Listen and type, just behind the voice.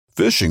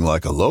Fishing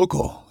like a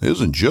local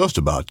isn't just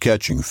about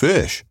catching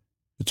fish.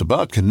 It's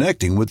about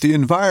connecting with the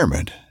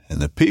environment and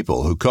the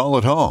people who call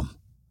it home.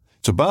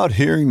 It's about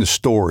hearing the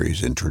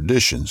stories and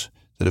traditions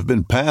that have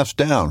been passed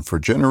down for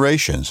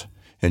generations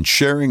and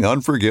sharing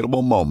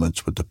unforgettable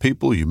moments with the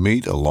people you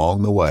meet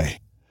along the way.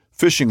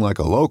 Fishing like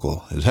a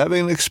local is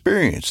having an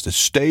experience that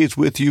stays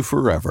with you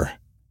forever.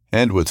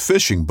 And with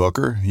Fishing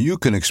Booker, you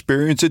can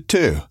experience it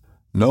too,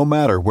 no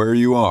matter where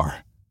you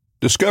are.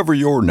 Discover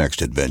your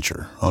next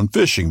adventure on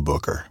Fishing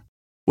Booker.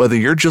 Whether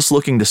you're just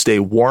looking to stay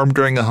warm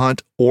during a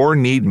hunt or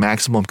need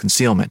maximum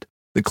concealment,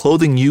 the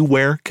clothing you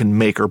wear can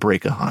make or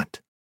break a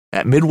hunt.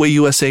 At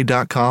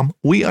MidwayUSA.com,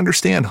 we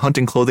understand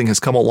hunting clothing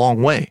has come a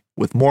long way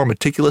with more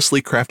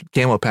meticulously crafted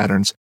camo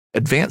patterns,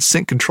 advanced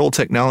scent control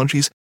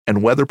technologies,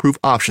 and weatherproof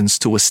options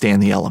to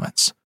withstand the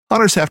elements.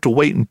 Hunters have to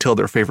wait until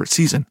their favorite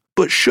season,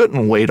 but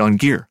shouldn't wait on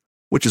gear,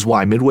 which is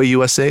why Midway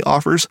USA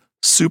offers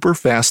super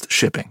fast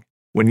shipping.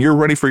 When you're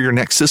ready for your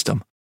next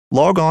system,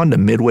 log on to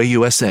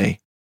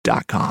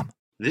MidwayUSA.com.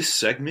 This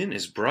segment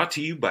is brought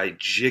to you by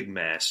Jig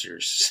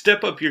Masters.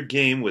 Step up your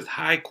game with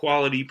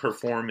high-quality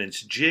performance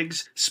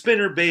jigs,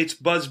 spinner baits,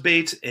 buzz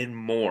baits, and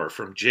more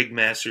from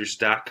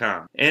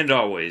jigmasters.com. And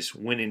always,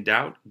 when in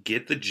doubt,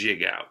 get the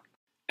jig out.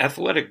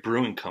 Athletic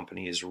Brewing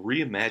Company is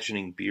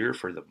reimagining beer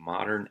for the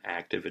modern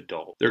active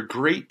adult. Their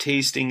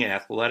great-tasting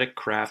athletic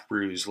craft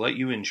brews let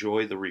you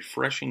enjoy the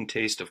refreshing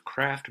taste of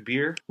craft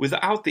beer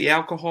without the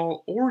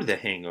alcohol or the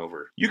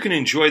hangover. You can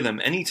enjoy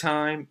them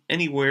anytime,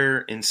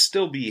 anywhere, and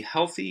still be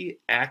healthy,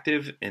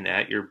 active, and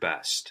at your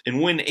best.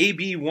 And win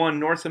AB won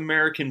North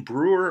American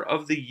Brewer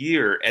of the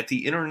Year at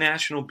the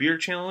International Beer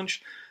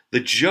Challenge, the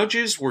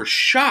judges were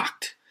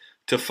shocked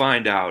to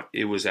find out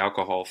it was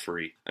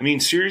alcohol-free. I mean,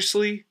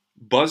 seriously?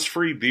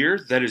 Buzz-free beer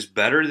that is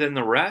better than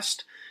the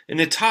rest? And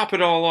to top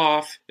it all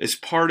off, as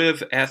part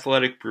of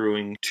Athletic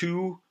Brewing,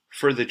 2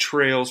 for the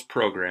Trails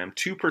program,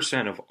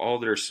 2% of all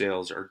their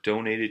sales are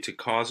donated to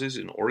causes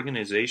and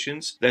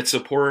organizations that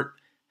support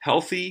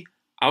healthy,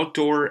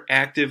 outdoor,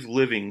 active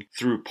living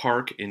through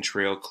park and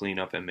trail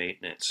cleanup and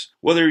maintenance.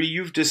 Whether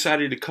you've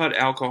decided to cut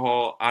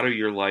alcohol out of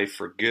your life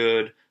for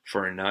good,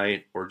 for a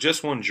night, or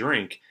just one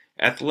drink,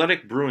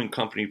 Athletic Brewing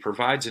Company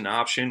provides an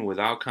option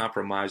without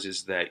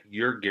compromises that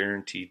you're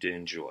guaranteed to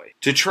enjoy.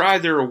 To try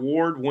their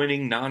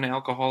award-winning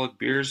non-alcoholic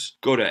beers,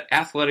 go to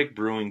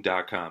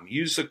athleticbrewing.com.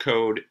 Use the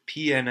code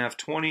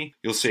PNF20.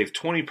 You'll save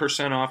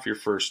 20% off your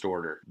first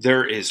order.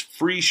 There is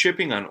free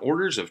shipping on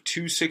orders of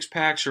 2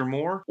 6-packs or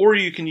more, or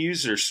you can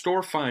use their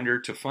store finder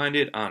to find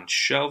it on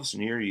shelves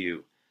near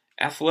you.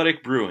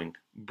 Athletic Brewing.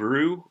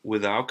 Brew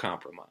without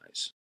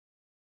compromise.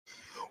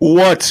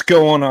 What's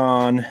going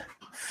on?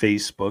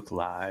 Facebook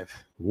Live.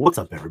 What's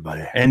up,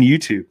 everybody? And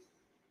YouTube.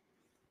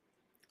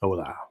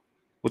 Hola.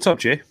 What's up,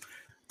 Jay?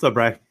 What's up,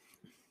 Brad?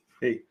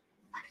 Hey,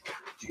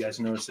 did you guys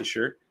notice the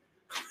shirt?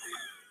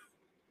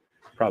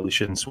 Probably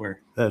shouldn't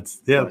swear.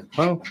 That's, yeah.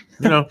 Well,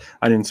 you know.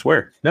 I didn't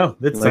swear. No,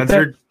 it's like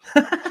censored.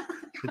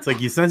 It's like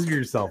you censored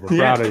yourself. We're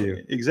proud of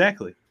you.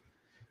 Exactly.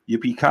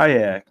 Yippee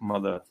kayak,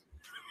 mother.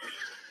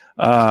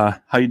 How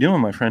you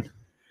doing, my friend?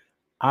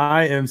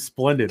 I am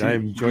splendid. Dude, I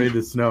am enjoying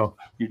the snow.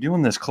 You're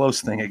doing this close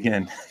thing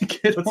again.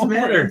 What's the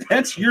matter?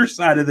 That's your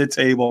side of the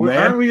table,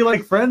 man. Aren't we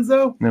like friends,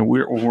 though? No,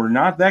 we're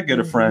not that good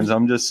of friends.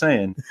 I'm just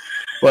saying.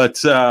 But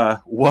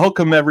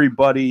welcome,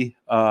 everybody.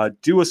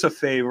 Do us a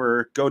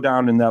favor. Go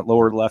down in that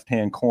lower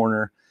left-hand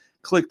corner.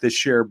 Click the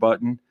share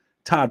button.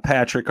 Todd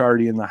Patrick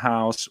already in the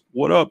house.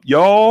 What up,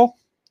 y'all?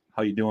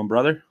 How you doing,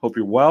 brother? Hope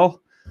you're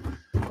well.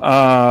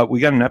 We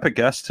got an epic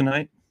guest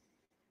tonight.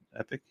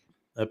 Epic?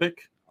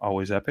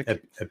 Always epic.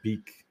 Epic.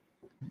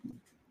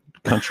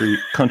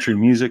 Country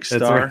music star.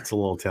 That's right. It's a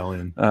little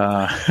Italian.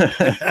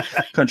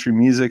 Country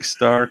music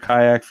star,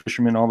 kayak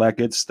fisherman, all that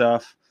good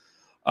stuff.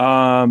 Be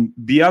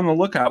on the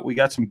lookout. We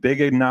got some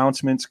big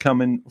announcements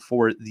coming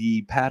for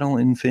the Paddle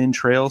and Fin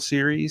Trail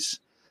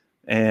Series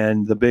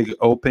and the big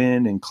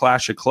Open and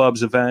Clash of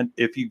Clubs event.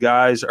 If you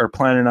guys are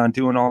planning on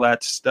doing all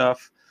that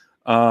stuff,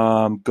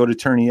 go to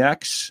Tourney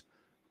X.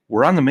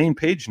 We're on the main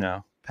page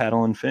now,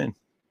 Paddle and Fin.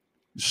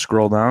 Just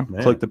scroll down,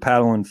 click the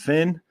Paddle and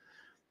Fin,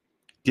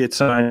 get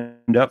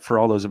signed up for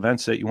all those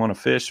events that you want to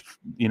fish.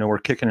 You know, we're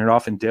kicking it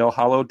off in Dale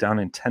Hollow down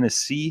in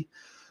Tennessee,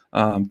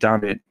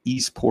 down at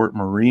Eastport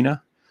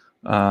Marina.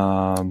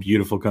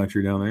 Beautiful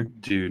country down there.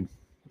 Dude,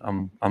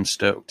 I'm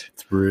stoked.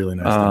 It's really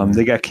nice.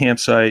 They got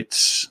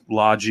campsites,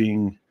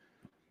 lodging,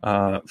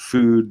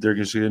 food.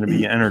 There's going to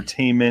be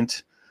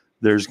entertainment.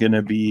 There's going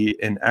to be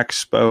an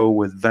expo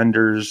with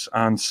vendors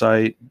on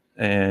site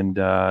and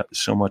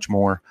so much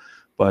more.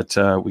 But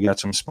we got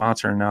some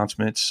sponsor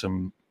announcements,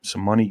 some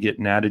money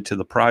getting added to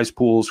the prize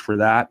pools for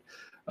that.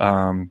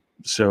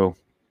 So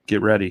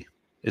get ready.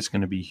 It's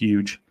going to be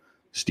huge.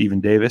 Stephen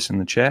Davis in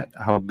the chat.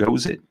 How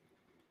goes it?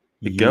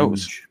 It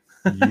goes.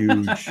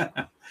 Huge.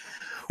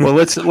 Well,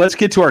 let's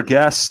get to our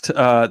guest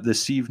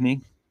this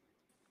evening.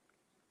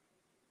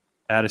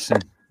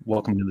 Addison,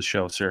 welcome to the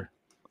show, sir.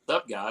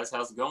 What's up, guys?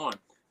 How's it going?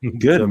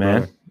 Good,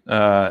 man.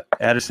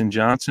 Addison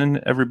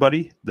Johnson,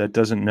 everybody that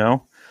doesn't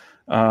know.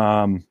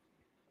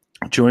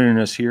 Joining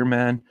us here,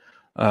 man.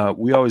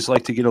 We always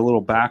like to get a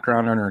little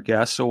background on our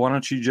guests. So why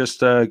don't you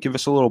just give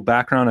us a little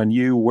background on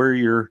you, where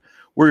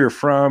you're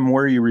from,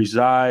 where you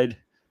reside,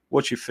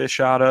 what you fish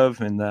out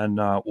of, and then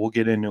we'll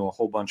get into a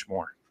whole bunch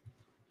more.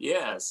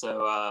 Yeah,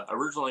 so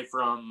originally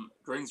from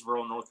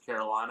Greensboro, North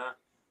Carolina,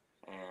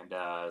 and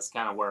it's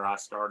kind of where I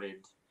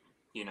started.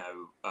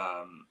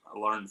 I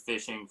learned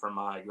fishing from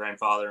my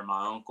grandfather and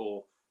my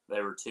uncle.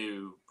 They were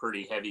two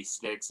pretty heavy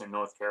sticks in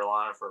North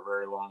Carolina for a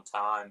very long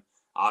time.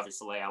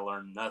 Obviously, I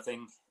learned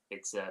nothing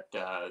except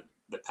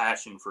the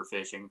passion for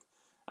fishing,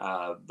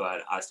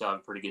 but I still have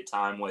a pretty good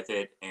time with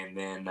it. And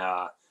then,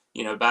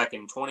 back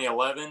in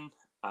 2011,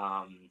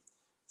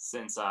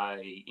 since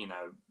I,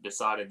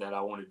 decided that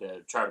I wanted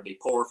to try to be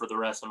poor for the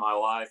rest of my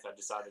life, I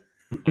decided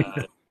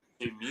to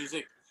do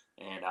music,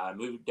 and I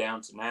moved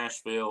down to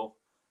Nashville.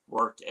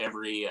 Worked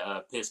every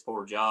piss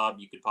poor job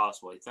you could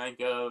possibly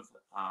think of.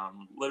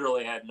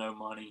 Literally had no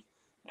money,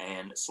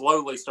 and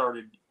slowly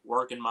started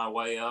working my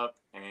way up,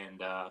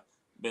 and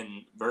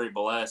been very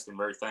blessed and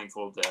very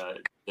thankful to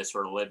just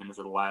sort of living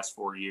for the last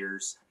 4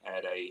 years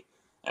at a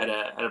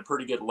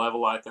pretty good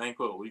level. I think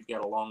we've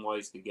got a long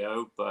ways to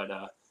go, but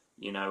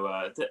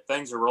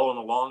things are rolling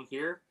along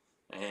here,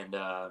 and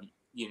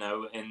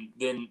and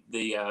then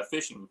the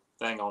fishing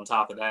thing on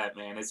top of that,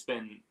 man, it's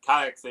been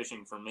kayak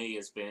fishing for me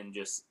has been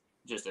just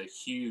a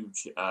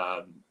huge,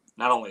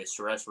 not only a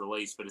stress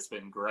release, but it's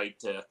been great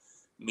to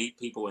meet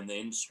people in the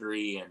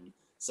industry. And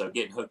so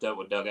getting hooked up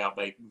with dugout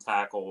bait and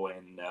tackle,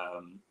 and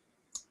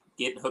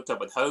getting hooked up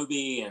with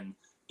Hobie and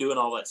doing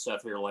all that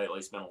stuff here lately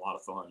has been a lot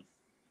of fun.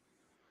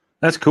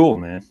 That's cool,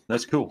 man.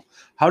 That's cool.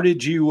 How'd you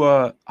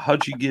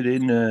get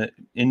into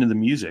the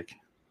music?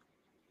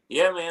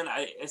 Yeah, man,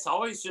 it's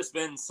always just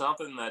been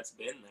something that's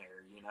been there.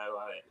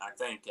 I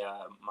think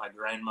my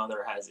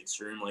grandmother has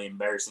extremely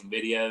embarrassing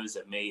videos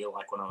of me,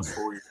 like when I was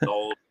 4 years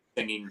old,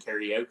 singing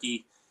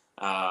karaoke.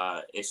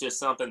 It's just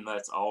something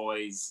that's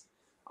always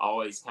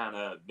kind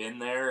of been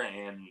there.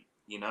 And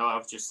I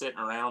was just sitting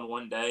around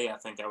one day. I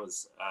think I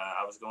was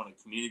going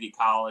to community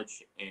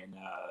college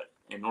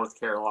in North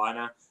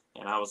Carolina,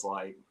 and I was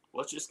like,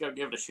 let's just go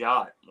give it a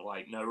shot.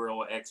 Like, no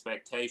real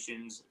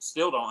expectations.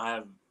 Still don't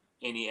have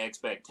any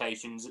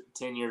expectations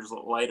 10 years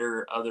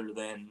later, other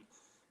than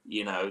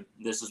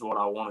this is what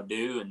I want to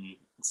do. And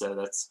so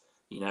that's,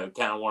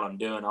 kind of what I'm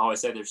doing. I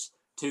always say there's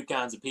two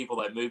kinds of people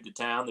that move to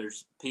town.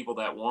 There's people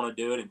that want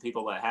to do it and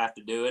people that have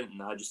to do it.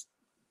 And I just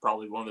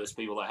probably one of those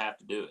people that have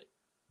to do it.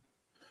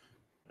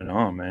 Right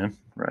on, man.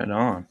 Right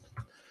on.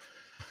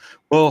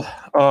 Well,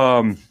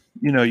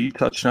 you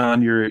touched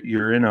on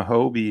you're in a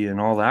Hobie and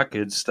all that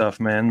good stuff,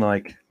 man.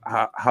 Like,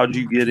 how'd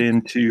you get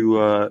into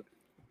the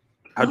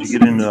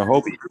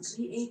Hobie?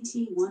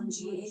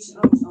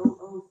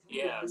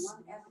 Yeah.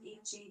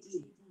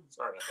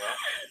 Sorry about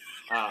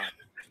that.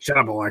 Shut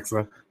up,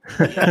 Alexa.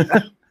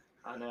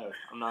 I know.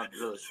 I'm not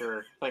really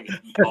sure. I think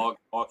it's a dog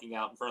walking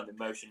out in front of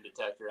the motion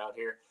detector out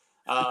here.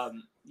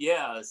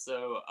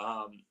 So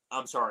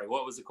I'm sorry.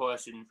 What was the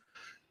question?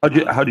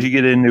 How'd you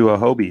get into a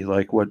Hobie?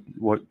 Like, what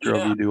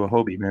drove you to a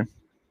Hobie, man?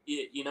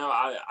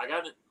 I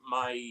got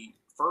my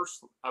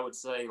first, I would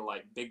say,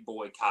 like, big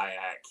boy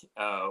kayak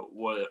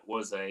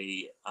was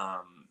a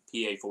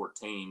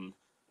PA-14,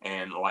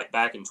 and like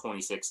back in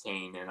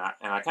 2016, and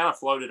I kind of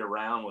floated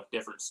around with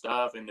different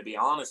stuff. And to be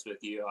honest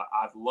with you,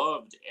 I've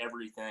loved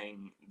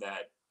everything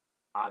that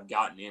I've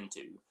gotten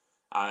into.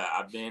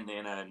 I've been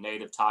in a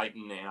Native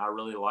Titan, and I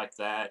really like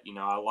that.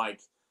 I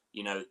like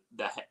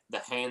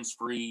the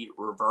hands-free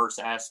reverse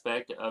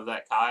aspect of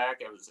that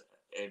kayak.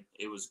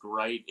 It was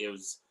great.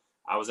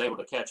 I was able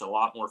to catch a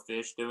lot more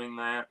fish doing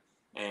that.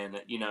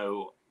 And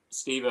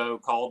Steve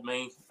Owens called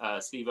me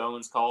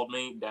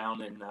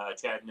down in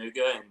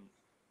Chattanooga and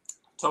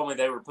told me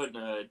they were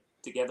putting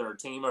together a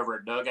team over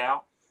at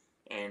Dugout,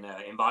 and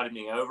invited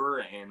me over.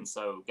 And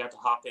so got to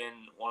hop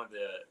in one of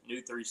the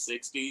new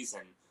 360s,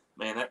 and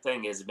man, that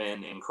thing has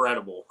been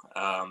incredible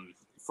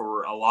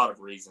for a lot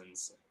of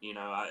reasons.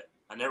 I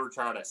never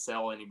try to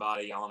sell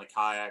anybody on a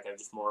kayak. I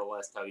just more or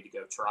less tell you to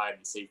go try it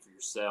and see for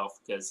yourself,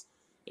 because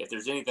if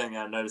there's anything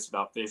I notice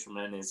about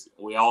fishermen is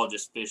we all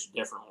just fish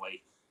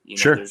differently.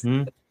 Sure. There's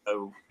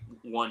no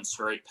one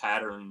straight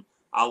pattern.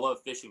 I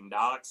love fishing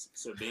docks,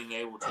 so being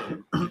able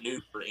to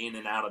maneuver in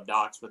and out of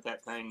docks with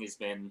that thing has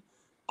been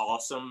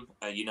awesome.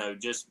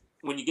 Just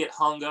when you get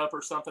hung up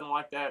or something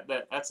like that,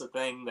 that's a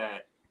thing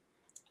that,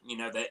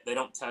 that they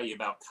don't tell you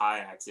about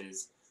kayaks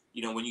is,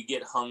 when you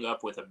get hung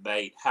up with a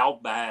bait, how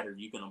bad are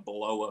you going to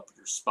blow up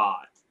your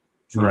spot?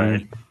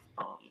 Right.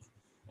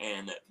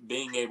 And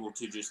being able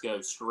to just go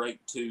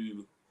straight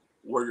to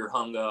where you're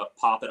hung up,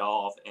 pop it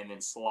off, and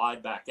then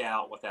slide back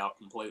out without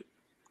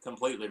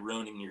completely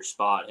ruining your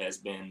spot has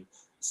been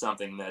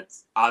something that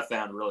I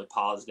found really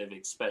positive,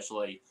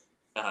 especially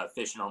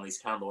fishing on these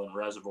Cumberland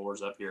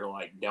reservoirs up here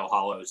like Del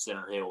Hollow,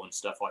 Center Hill, and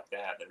stuff like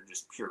that are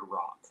just pure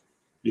rock.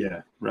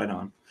 Yeah, right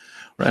on.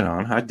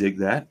 I dig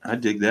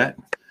that.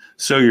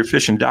 So you're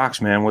fishing docks,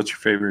 man. What's your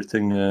favorite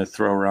thing to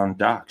throw around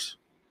docks?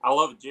 I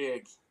love a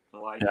jig.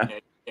 Like,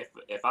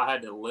 if I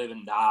had to live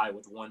and die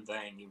with one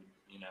thing,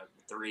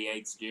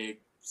 3/8 jig.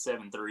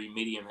 7.3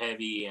 medium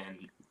heavy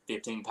and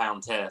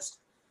 15-pound test.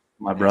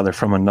 My brother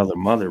from another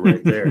mother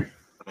right there.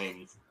 I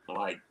mean,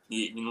 like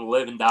you can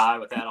live and die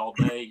with that all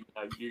day.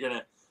 You're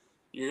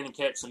gonna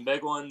catch some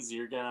big ones.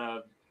 You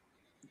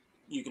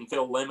can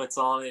fill limits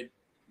on it.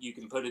 You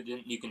can put it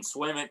in. You can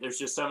swim it. There's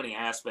just so many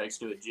aspects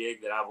to a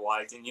jig that I've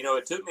liked, and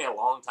it took me a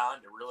long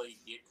time to really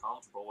get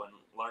comfortable and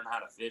learn how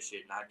to fish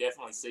it. And I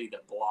definitely see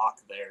the block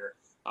there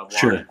of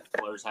why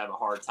anglers have a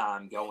hard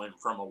time going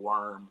from a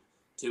worm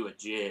to a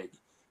jig.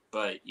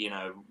 But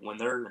when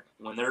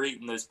they're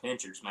eating those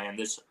pinchers, man,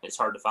 it's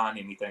hard to find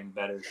anything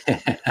better.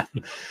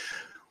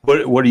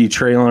 What are you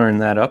trailering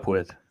that up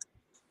with?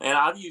 And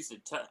I've used a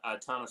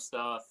ton of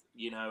stuff.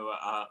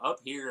 Up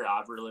here,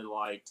 I've really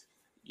liked.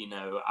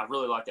 I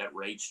really like that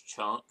Rage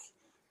Chunk.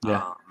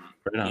 Yeah,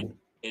 right on.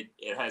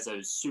 It has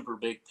those super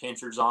big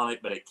pinchers on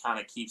it, but it kind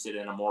of keeps it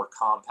in a more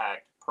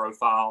compact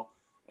profile,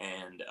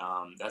 and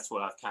that's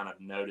what I've kind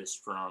of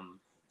noticed from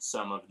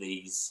some of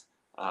these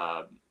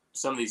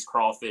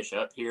crawfish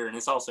up here. And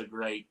it's also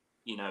great.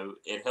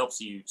 It helps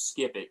you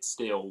skip it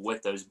still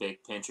with those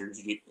big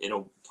pinchers.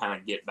 It'll kind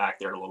of get back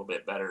there a little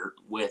bit better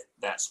with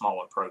that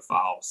smaller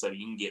profile, so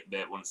you can get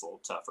bit when it's a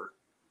little tougher.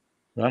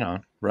 Right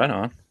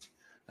on.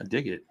 I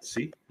dig it.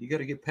 See, you got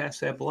to get past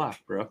that block,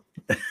 bro.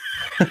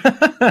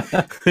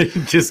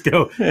 just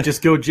go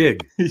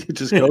jig.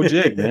 Just go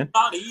jig, man. It's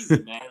not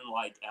easy, man.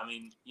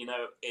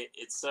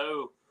 It's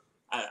so.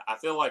 I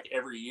feel like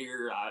every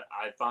year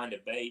I find a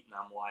bait and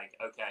I'm like,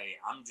 okay,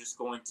 I'm just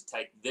going to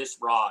take this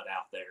rod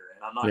out there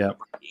and I'm not going to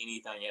bring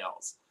anything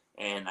else.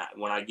 And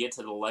when I get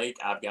to the lake,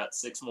 I've got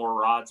 6 more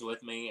rods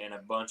with me and a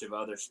bunch of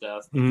other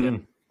stuff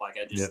because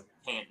I just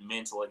can't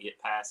mentally get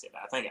past it.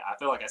 I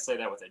feel like I say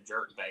that with a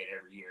jerk bait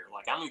every year.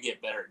 Like, I'm going to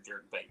get better at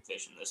jerk bait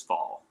fishing this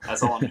fall.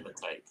 That's all I'm going to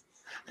take.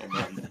 And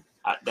then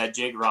that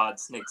jig rod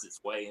sneaks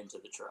its way into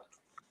the truck.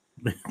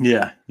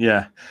 Yeah.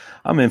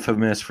 I'm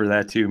infamous for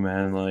that too,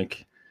 man.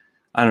 Like,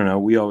 I don't know.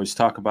 We always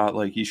talk about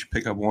like you should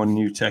pick up one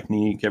new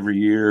technique every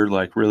year,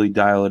 like really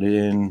dial it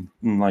in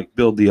and like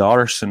build the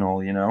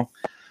arsenal,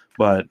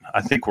 But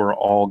I think we're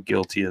all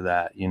guilty of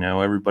that.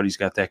 Everybody's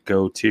got that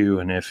go-to.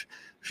 And if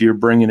you're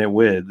bringing it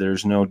with,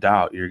 there's no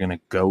doubt you're going to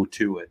go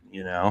to it,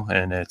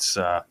 and it's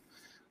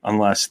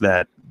unless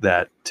that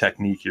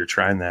technique you're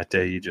trying that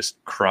day, you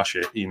just crush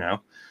it,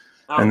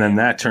 and then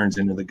that turns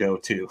into the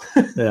go-to.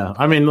 Yeah.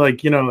 I mean,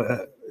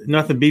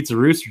 nothing beats a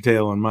rooster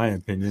tail in my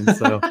opinion.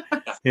 So,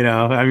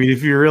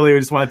 if you really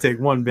just want to take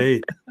one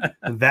bait,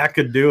 that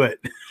could do it.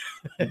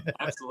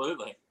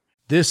 Absolutely.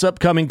 This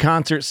upcoming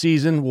concert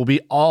season will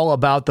be all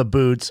about the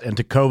boots, and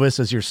Tecovas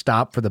is your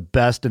stop for the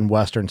best in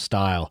Western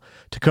style.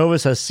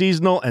 Tecovas has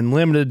seasonal and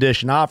limited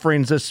edition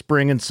offerings this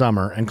spring and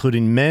summer,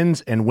 including men's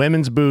and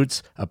women's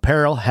boots,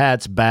 apparel,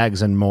 hats,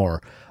 bags, and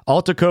more.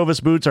 All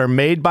Tecovas boots are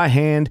made by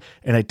hand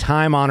in a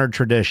time-honored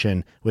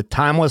tradition with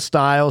timeless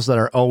styles that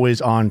are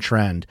always on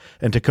trend.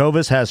 And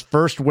Tecovas has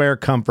first wear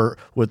comfort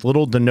with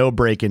little to no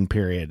break-in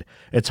period.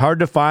 It's hard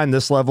to find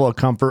this level of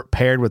comfort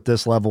paired with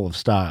this level of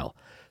style.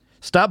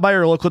 Stop by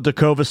your local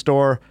Tecovas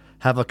store,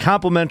 have a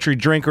complimentary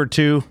drink or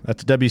two,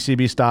 that's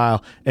WCB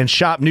style, and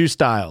shop new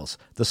styles.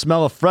 The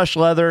smell of fresh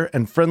leather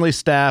and friendly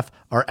staff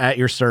are at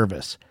your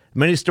service.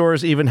 Many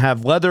stores even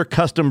have leather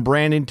custom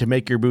branding to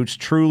make your boots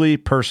truly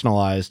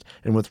personalized.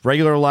 And with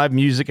regular live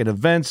music and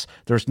events,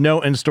 there's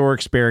no in-store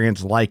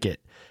experience like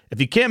it.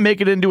 If you can't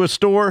make it into a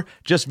store,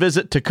 just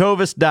visit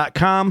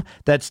tecovas.com.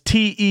 That's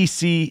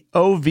TECOVAS.com.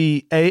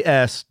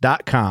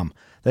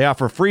 They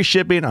offer free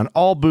shipping on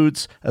all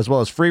boots, as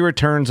well as free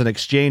returns and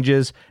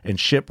exchanges, and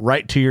ship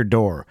right to your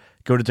door.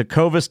 Go to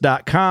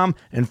tecovas.com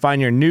and find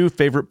your new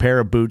favorite pair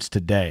of boots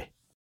today.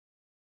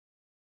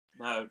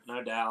 No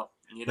doubt.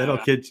 That'll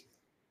kid you.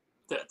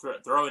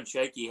 Throwing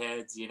shaky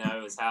heads,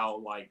 is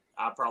how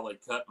I probably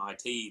cut my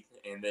teeth,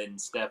 and then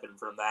stepping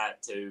from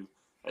that to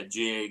a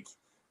jig,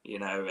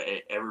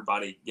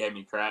 everybody gave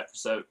me crap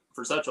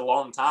for such a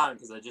long time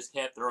because I just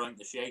kept throwing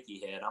the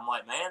shaky head. I'm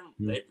like, man,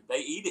 they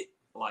eat it.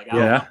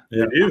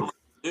 They do.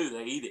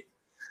 They eat it.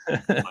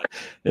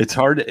 It's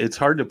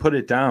hard to put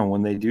it down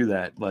when they do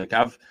that. Like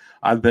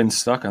I've been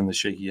stuck on the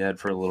shaky head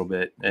for a little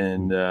bit,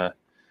 and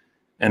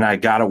I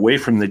got away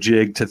from the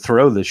jig to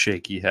throw the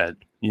shaky head.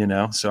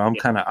 So I'm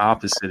kind of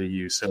opposite of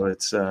you. So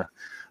it's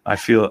I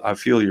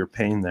feel your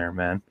pain there,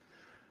 man.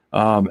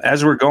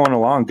 As we're going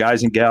along,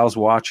 guys and gals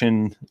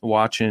watching,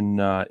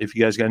 if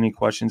you guys got any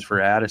questions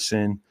for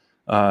Addison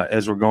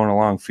as we're going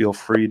along, feel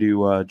free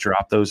to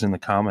drop those in the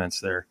comments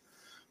there.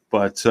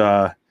 But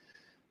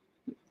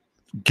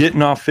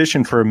getting off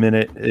fishing for a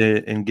minute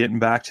and getting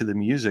back to the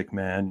music,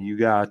 man, you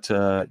got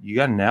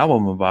an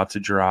album about to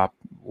drop.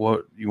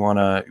 What you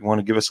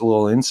wanna give us a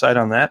little insight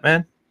on that,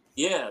 man?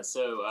 Yeah,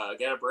 so I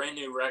got a brand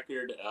new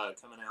record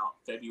coming out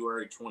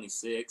February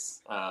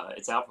 26th.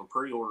 It's out for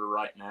pre-order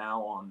right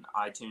now on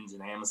iTunes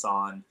and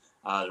Amazon.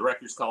 The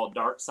record's called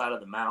Dark Side of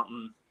the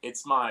Mountain.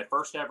 It's my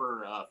first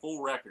ever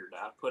full record.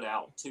 I put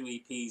out 2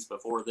 EPs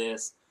before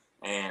this,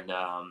 and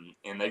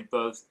they've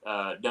both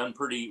done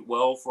pretty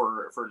well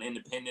for an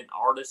independent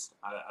artist.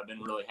 I've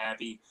been really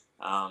happy.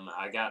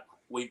 I got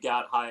we've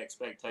got high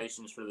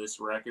expectations for this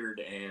record,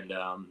 and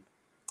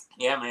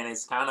yeah, man,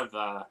 it's kind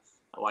of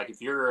like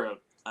if you're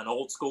an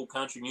old school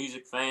country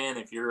music fan,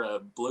 if you're a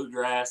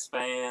bluegrass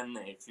fan,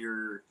 if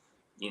you're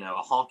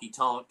a honky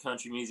tonk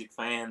country music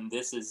fan,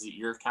 this is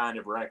your kind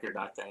of record.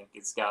 I think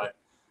it's got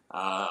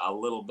a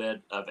little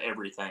bit of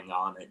everything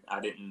on it. I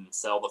didn't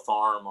sell the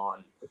farm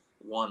on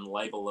one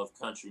label of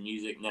country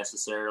music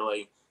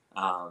necessarily.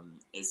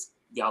 It's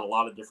got a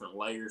lot of different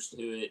layers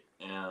to it,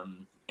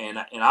 and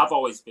I've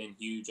always been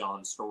huge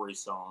on story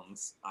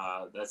songs.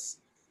 I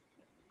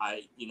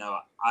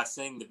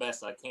sing the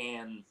best I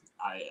can.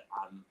 I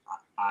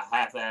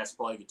half-ass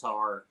play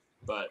guitar,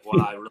 but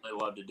what I really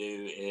love to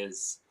do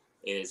is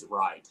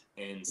write.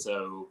 And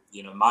so,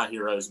 my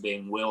heroes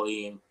being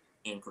Willie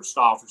and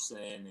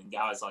Christofferson and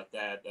guys like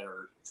that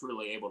are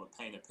truly able to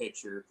paint a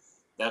picture.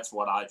 That's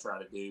what I try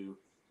to do,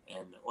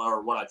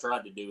 or what I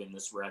tried to do in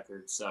this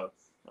record. So,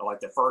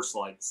 like the first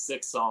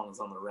 6 songs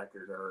on the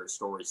record are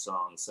story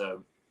songs.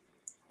 So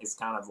it's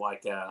kind of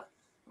like a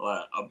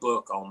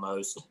book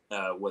almost,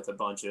 with a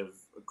bunch of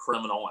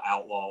criminal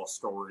outlaw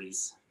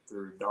stories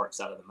through Dark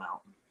Side of the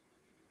Mountain.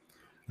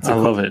 I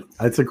love it.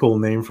 That's a cool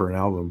name for an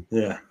album.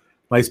 Yeah.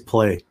 Nice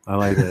play. I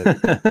like it.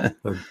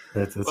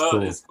 That's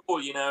cool. It's cool.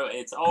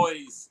 It's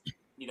always,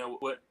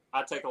 what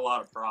I take a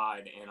lot of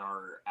pride in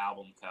our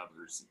album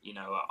covers.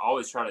 I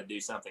always try to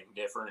do something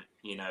different,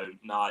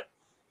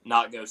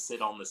 not go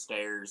sit on the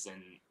stairs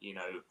and,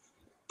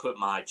 put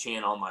my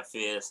chin on my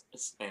fist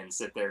and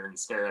sit there and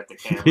stare at the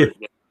camera and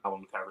get the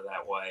album cover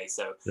that way.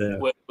 So yeah.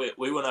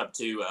 we went up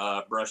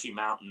to Brushy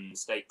Mountain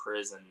State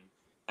Prison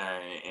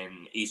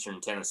in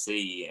Eastern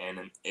Tennessee, and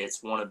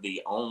it's one of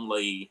the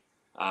only,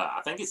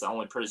 I think it's the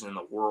only prison in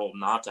the world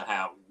not to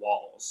have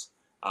walls.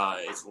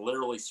 It's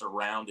literally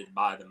surrounded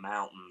by the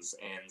mountains,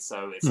 and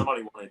so if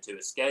somebody wanted to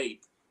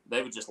escape,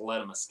 they would just let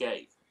them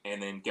escape and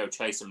then go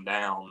chase them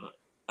down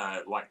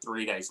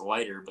 3 days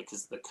later,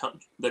 because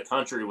the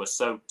country was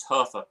so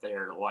tough up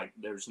there.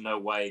 There's no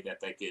way that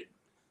they could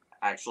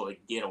actually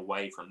get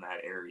away from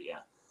that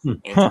area.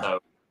 And so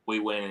we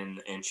went in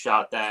and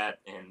shot that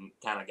and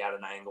kind of got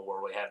an angle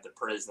where we have the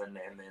prison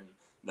and then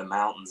the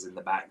mountains in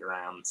the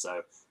background.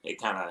 So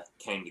it kind of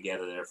came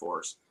together there for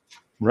us.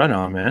 Right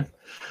on, man.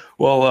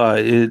 Well,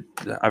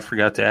 I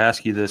forgot to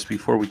ask you this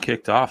before we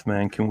kicked off,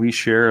 man. Can we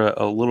share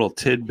a little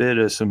tidbit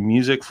of some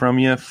music from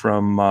you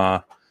from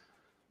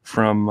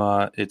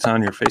it's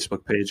on your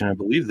Facebook page, and I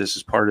believe this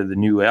is part of the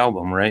new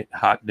album, right?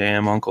 Hot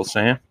Damn Uncle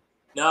Sam.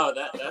 No,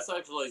 that's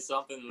actually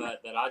something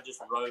that I just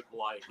wrote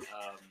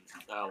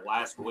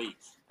last week,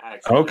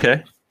 actually.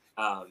 Okay.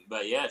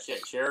 But yeah,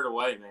 share it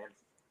away, man.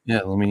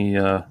 Yeah, let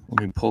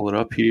me pull it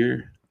up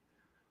here.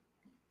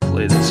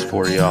 Play this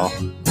for y'all.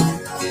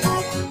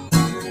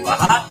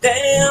 Hot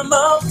damn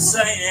Uncle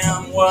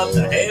Sam, what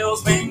the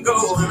hell's been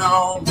going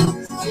on?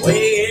 The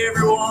way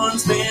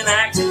everyone's been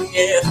acting,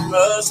 yeah, there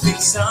must be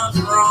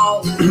something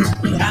wrong.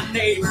 We got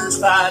neighbors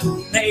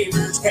fighting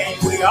neighbors,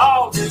 can't we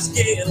all just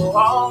get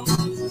along?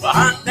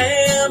 Hot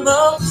damn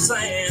Uncle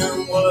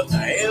Sam, what the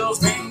hell's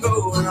been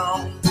going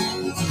on?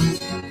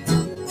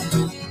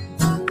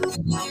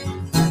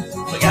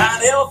 We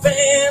got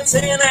elephants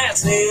and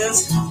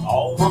asses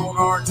all on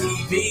our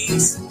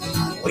TVs.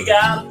 We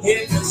gotta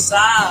pick a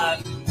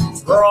side.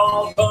 We're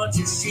all a bunch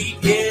of sheep,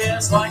 yeah,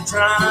 it's like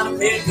trying to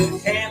pick a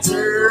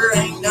cancer.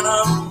 Ain't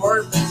none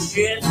worth a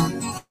shit.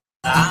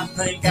 I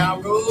think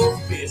I'll go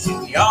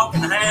fishing. Y'all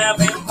can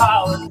have in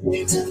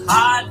politics.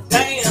 Hot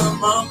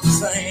damn Uncle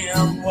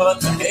Sam,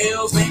 what the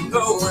hell's been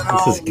going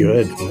on? This is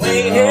good. The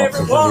way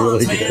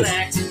everyone's been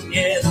acting,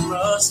 yeah, there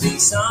must be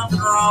something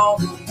wrong.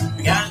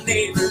 We got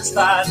neighbors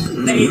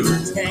fighting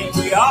neighbors, can't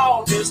we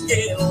all just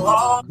get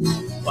along?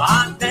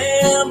 Hot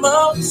damn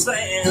Uncle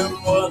Sam,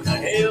 what the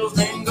hell's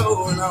been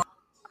going on?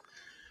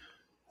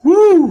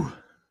 Woo!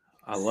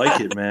 I like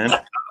it, man.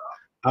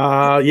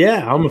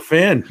 Yeah, I'm a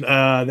fan.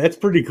 That's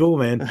pretty cool,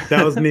 man.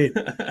 That was neat.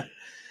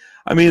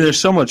 I mean, there's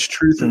so much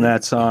truth in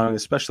that song,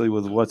 especially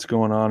with what's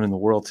going on in the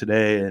world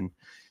today. And,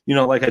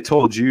 like I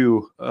told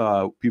you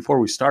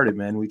before we started,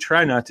 man, we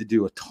try not to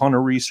do a ton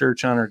of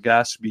research on our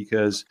guests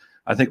because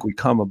I think we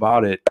come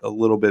about it a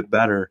little bit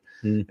better.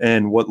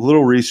 And what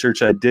little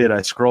research I did,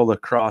 I scrolled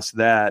across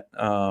that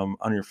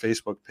on your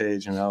Facebook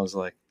page, and I was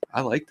like,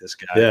 I like this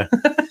guy. Yeah.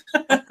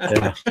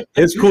 Yeah.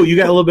 It's cool. You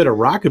got a little bit of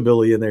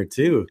rockabilly in there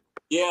too.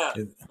 Yeah,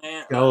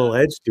 man. Got a little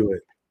edge to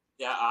it.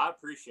 Yeah, I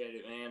appreciate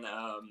it, man.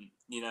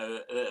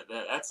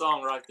 That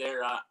song right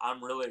there,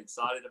 I'm really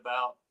excited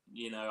about.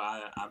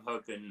 I'm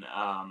hoping.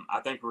 I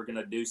think we're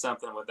gonna do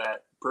something with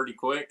that pretty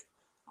quick.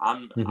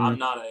 I'm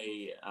not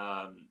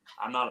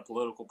a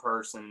political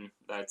person.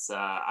 That's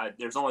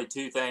there's only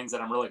 2 things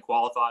that I'm really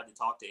qualified to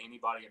talk to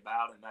anybody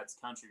about, and that's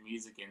country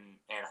music and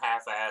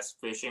half-ass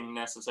fishing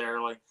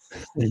necessarily.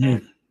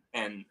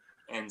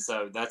 And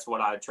so that's what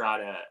I try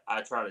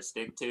to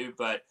stick to.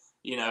 But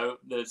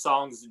the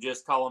songs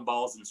just calling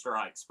balls and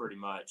strikes pretty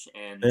much.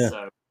 And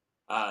so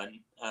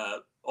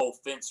old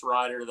fence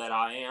rider that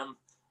I am,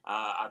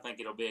 I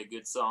think it'll be a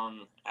good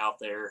song out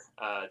there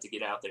to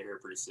get out there here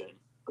pretty soon.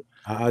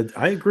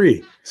 I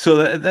agree.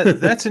 So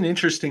that's an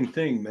interesting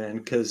thing, man,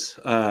 because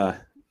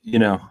you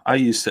know, I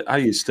used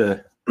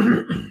to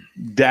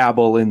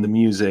dabble in the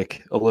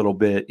music a little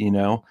bit, you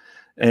know,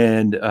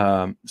 and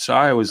so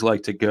I always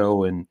like to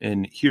go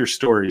and hear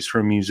stories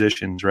from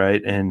musicians,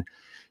 right? And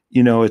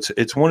you know,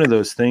 it's one of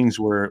those things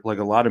where like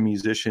a lot of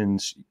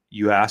musicians,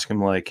 you ask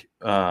them like,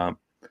 and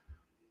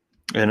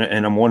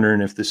I'm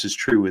wondering if this is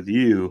true with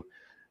you,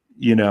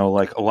 you know,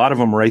 like a lot of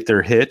them write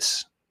their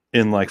hits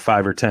in like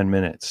 5 or 10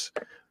 minutes.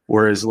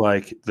 Whereas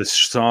like the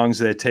songs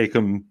that take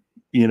them,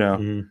 you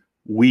know,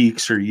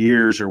 weeks or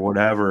years or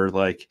whatever,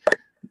 like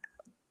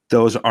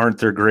those aren't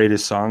their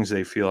greatest songs,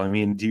 they feel. I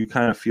mean, do you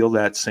kind of feel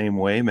that same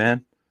way,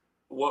 man?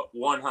 What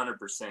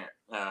 100%.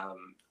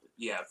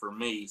 Yeah, for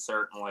me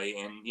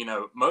certainly. And you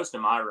know, most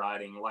of my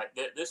writing, like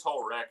this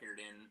whole record,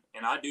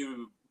 and I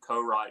do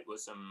co-write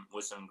with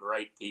some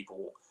great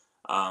people.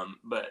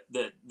 But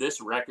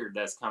this record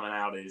that's coming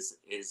out is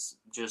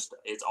just,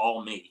 it's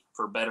all me,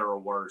 for better or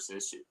worse.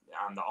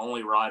 I'm the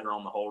only writer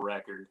on the whole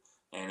record,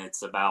 and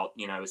it's about,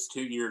 you know, it's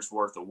 2 years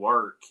worth of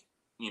work,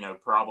 you know,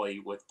 probably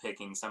with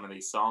picking some of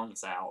these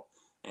songs out,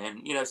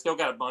 and you know, still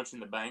got a bunch in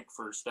the bank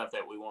for stuff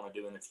that we want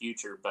to do in the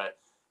future. But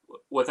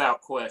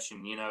without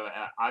question, you know,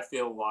 I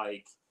feel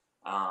like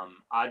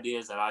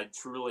ideas that I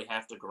truly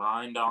have to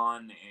grind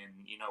on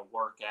and, you know,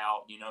 work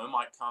out, you know, it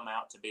might come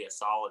out to be a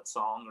solid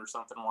song or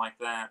something like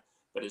that,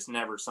 but it's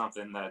never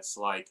something that's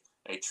like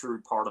a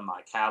true part of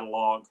my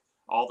catalog.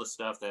 All the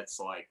stuff that's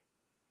like,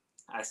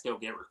 I still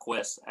get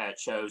requests at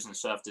shows and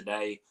stuff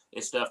today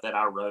is stuff that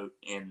I wrote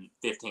in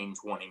 15,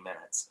 20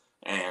 minutes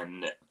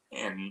and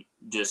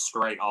just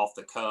straight off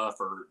the cuff,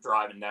 or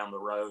driving down the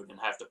road and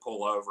have to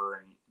pull over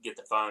and get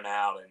the phone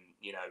out and,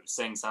 you know,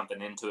 sing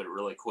something into it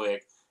really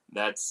quick.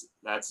 That's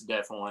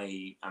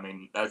definitely, I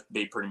mean, that'd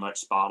be pretty much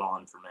spot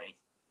on for me.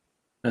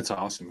 That's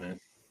awesome, man.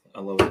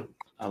 I love it.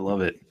 I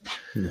love it.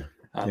 Yeah.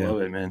 I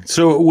love it, man.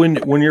 So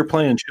when you're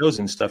playing shows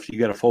and stuff, you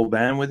got a full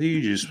band with you?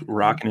 You just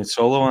rocking it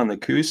solo on the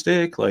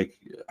acoustic? Like,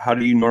 how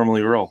do you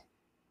normally roll?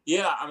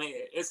 Yeah, I mean,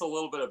 it's a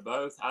little bit of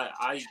both.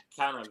 I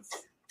kind of,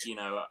 you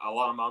know, a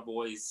lot of my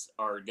boys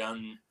are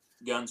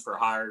guns for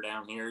hire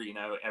down here. You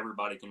know,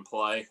 everybody can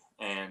play,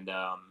 and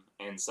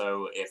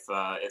so if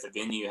a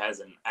venue has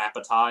an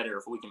appetite, or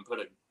if we can put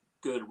a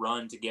good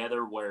run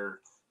together where,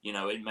 you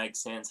know, it makes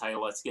sense, hey,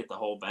 let's get the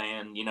whole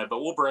band, you know, but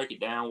we'll break it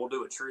down. We'll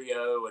do a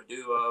trio, a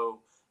duo,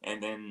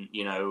 and then,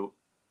 you know,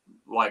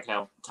 like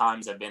how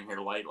times have been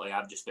here lately,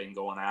 I've just been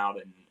going out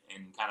and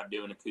kind of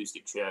doing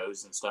acoustic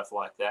shows and stuff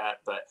like that.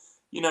 But,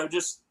 you know,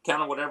 just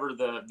kind of whatever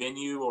the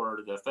venue or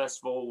the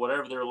festival,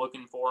 whatever they're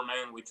looking for,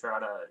 man, we try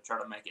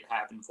to make it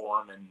happen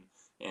for them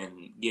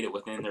and get it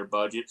within their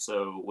budget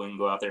so we can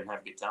go out there and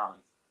have a good time.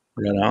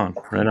 Right on,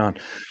 right on.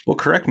 Well,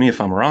 correct me if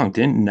I'm wrong.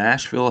 Didn't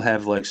Nashville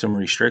have like some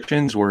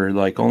restrictions where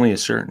like only a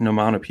certain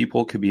amount of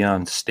people could be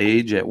on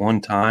stage at one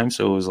time?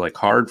 So it was like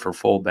hard for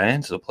full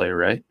bands to play,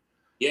 right?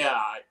 Yeah,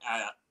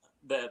 I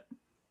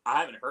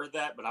haven't heard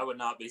that, but I would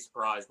not be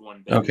surprised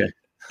one bit. Okay,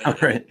 all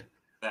right.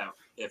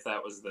 If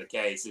that was the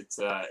case,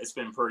 it's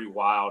been pretty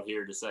wild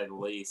here, to say the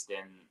least,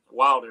 and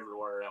wild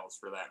everywhere else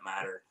for that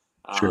matter.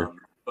 Sure.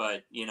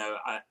 But you know,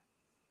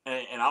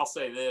 and I'll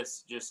say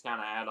this, just kind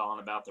of add on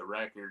about the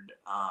record,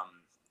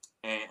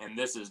 and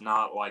this is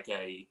not like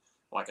a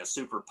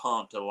super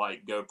pump to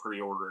like go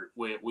pre-order.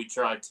 We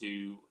try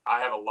to. I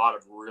have a lot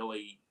of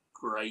really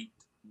great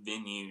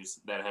venues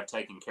that have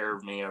taken care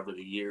of me over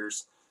the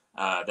years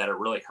that are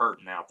really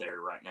hurting out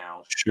there right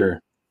now. Sure.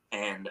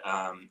 And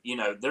you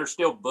know, they're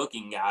still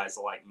booking guys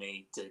like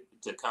me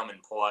to come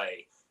and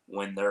play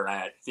when they're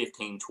at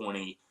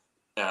 15-20%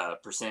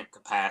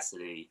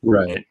 capacity,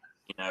 right? And,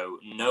 you know,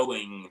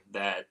 knowing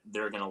that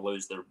they're going to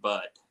lose their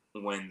butt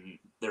when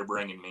they're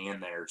bringing me in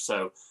there.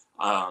 So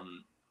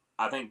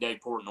I think Dave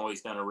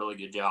Portnoy's done a really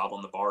good job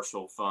on the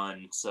Barstool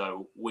Fund.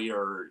 So we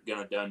are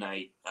going to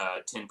donate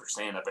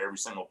 10% of every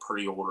single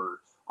pre-order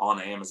on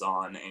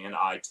Amazon and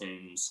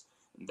iTunes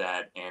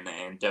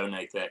and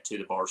donate that to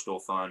the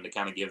Barstool Fund to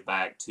kind of give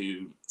back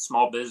to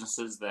small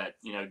businesses that,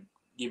 you know,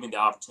 give me the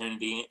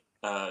opportunity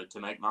to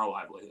make my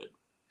livelihood.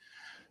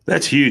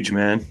 That's huge,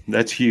 man.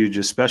 That's huge,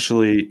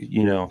 especially,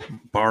 you know,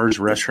 bars,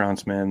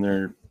 restaurants, man,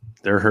 they're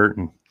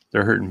hurting.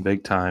 They're hurting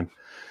big time.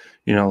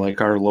 You know, like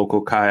our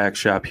local kayak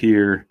shop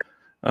here,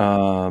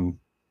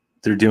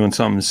 they're doing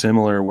something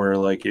similar where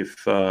like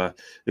if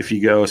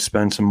you go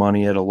spend some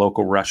money at a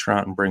local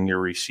restaurant and bring your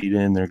receipt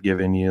in, they're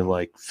giving you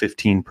like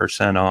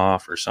 15%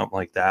 off or something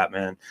like that,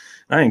 man.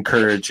 And I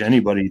encourage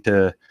anybody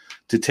to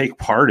take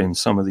part in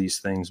some of these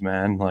things,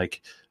 man.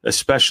 Like,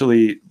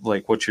 especially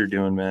like what you're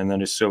doing, man.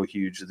 That is so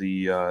huge.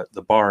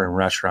 The bar and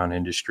restaurant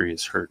industry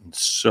is hurting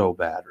so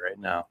bad right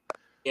now.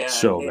 Yeah,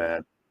 so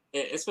bad.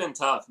 It's been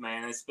tough,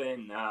 man. It's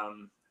been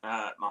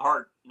my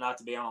heart, not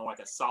to be on like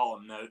a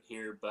solemn note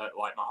here, but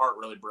like my heart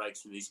really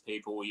breaks for these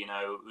people. You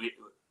know,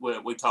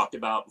 we talked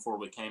about before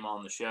we came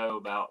on the show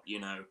about, you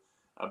know,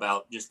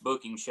 about just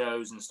booking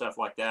shows and stuff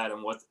like that,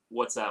 and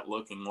what's that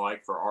looking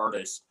like for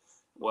artists.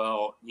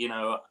 Well, you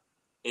know,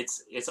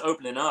 it's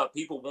opening up.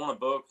 People want to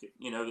book,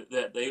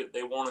 that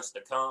they want us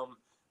to come,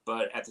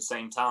 but at the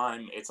same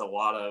time, it's a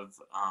lot of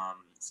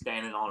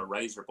standing on a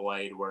razor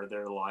blade where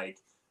they're like,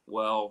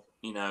 well,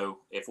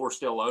 if we're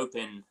still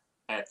open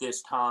at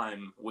this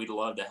time, we'd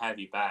love to have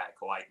you back.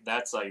 Like,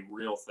 that's a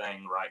real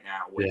thing right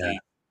now with the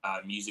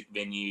music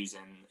venues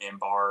and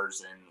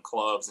bars and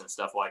clubs and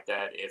stuff like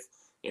that.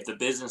 If the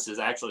business is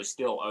actually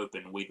still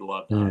open, we'd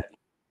love to have you.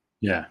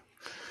 Yeah,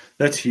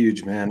 that's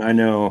huge, man. I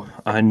know.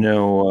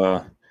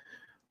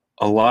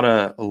 A lot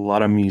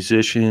of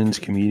musicians,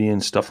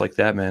 comedians, stuff like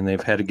that, man.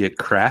 They've had to get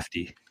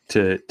crafty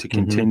to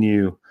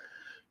continue,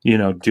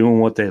 doing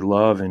what they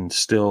love and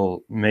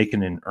still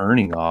making an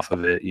earning off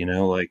of it.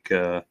 Like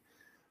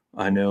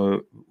I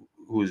know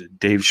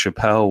Dave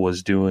Chappelle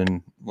was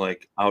doing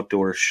like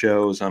outdoor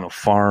shows on a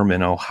farm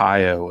in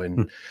Ohio,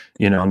 and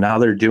now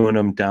they're doing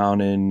them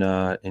down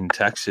in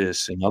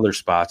Texas and other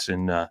spots.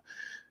 And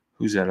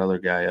who's that other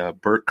guy?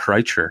 Bert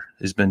Kreischer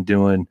has been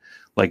doing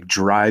like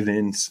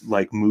drive-in,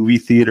 like movie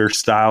theater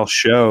style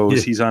shows.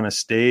 Yeah. He's on a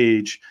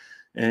stage,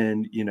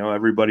 and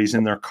everybody's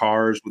in their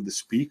cars with the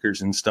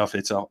speakers and stuff.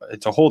 It's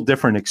a whole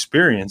different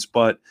experience,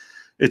 but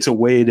it's a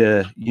way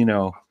to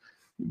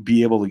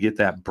be able to get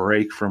that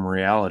break from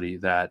reality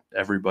that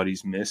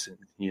everybody's missing,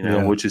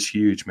 which is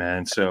huge,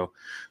 man. So,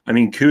 I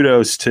mean,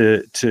 kudos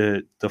to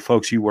the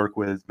folks you work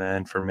with,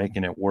 man, for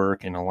making it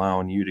work and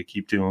allowing you to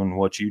keep doing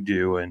what you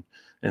do and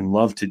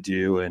love to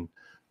do.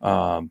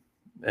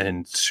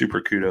 And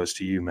super kudos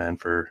to you, man,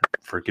 for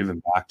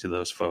giving back to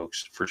those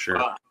folks, for sure.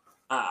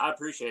 I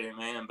appreciate it,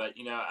 man. But,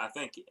 I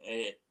think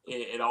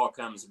it all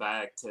comes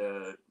back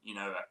to,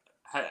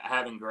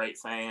 having great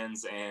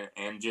fans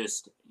and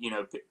just,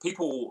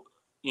 people,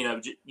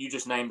 you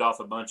just named off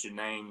a bunch of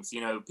names.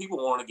 People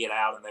want to get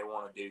out and they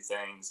want to do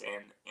things,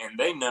 and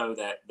they know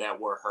that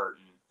we're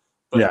hurting.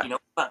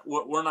 But,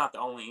 we're not the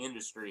only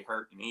industry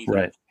hurting either.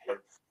 Right.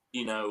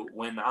 So,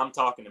 when I'm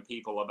talking to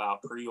people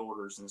about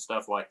pre-orders and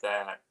stuff like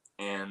that,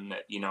 and,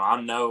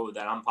 I know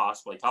that I'm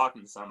possibly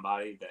talking to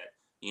somebody that,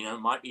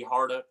 might be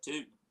hard up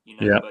too,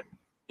 but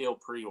still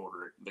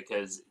pre-order it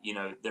because,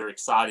 they're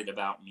excited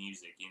about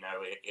music.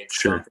 It's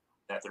sure. something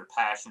that they're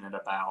passionate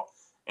about,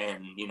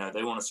 and,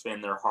 they want to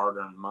spend their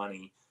hard-earned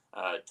money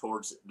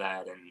towards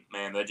that. And,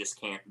 man, they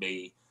just can't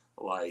be,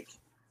 like,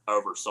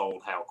 oversold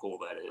how cool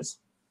that is.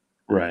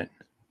 Right.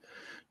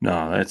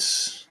 No,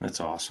 that's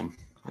awesome.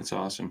 That's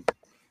awesome.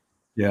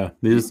 Yeah,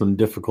 these are some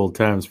difficult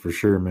times for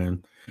sure,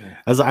 man. Yeah.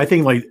 As I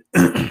think, like,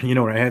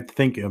 when I had to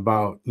think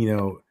about,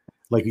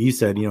 like you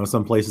said,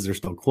 some places are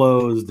still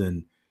closed,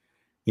 and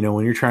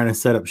when you're trying to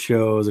set up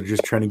shows or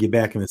just trying to get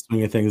back in the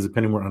swing of things,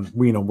 depending on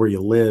where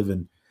you live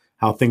and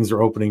how things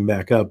are opening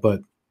back up,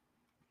 but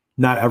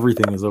not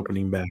everything is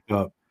opening back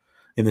up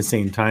in the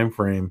same time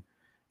frame.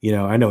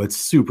 I know it's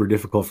super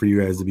difficult for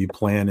you guys to be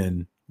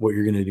planning what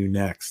you're going to do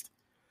next.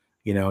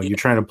 You're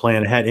trying to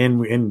plan ahead,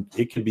 and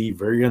it could be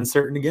very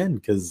uncertain again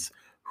because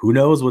who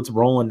knows what's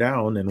rolling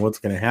down and what's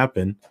going to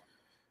happen.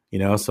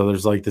 So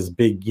there's like this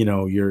big,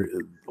 you're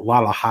a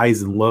lot of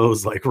highs and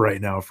lows like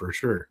right now for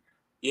sure.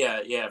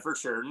 Yeah, for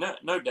sure.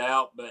 No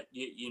doubt. But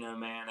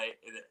man,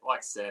 like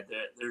I said,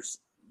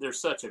 there's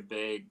such a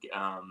big,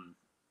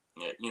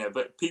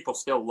 but people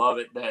still love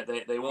it, that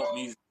they want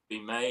music to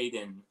be made,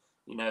 and,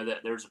 that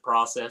there's a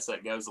process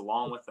that goes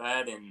along with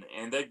that.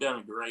 And they've done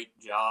a great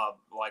job.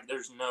 Like,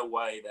 there's no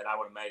way that I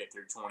would have made it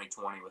through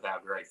 2020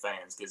 without great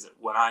fans. Cause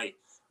when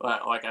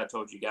like I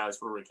told you guys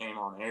before we came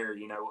on air,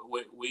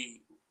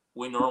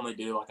 we normally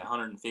do like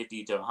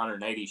 150 to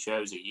 180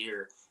 shows a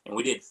year, and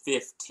we did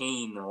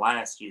 15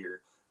 last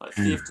year, like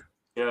 15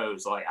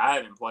 shows. Like, I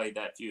haven't played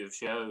that few of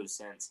shows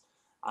since,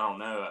 I don't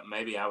know,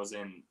 maybe I was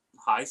in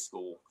high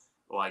school.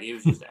 Like, it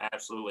was just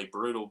absolutely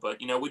brutal. But,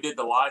 we did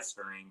the live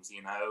streams,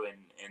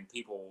 and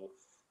people,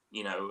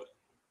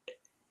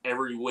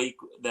 every week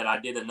that I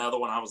did another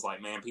one, I was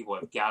like, man, people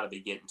have got to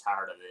be getting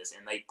tired of this.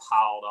 And they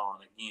piled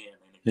on again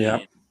and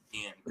again.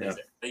 Because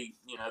they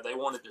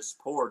wanted to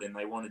support and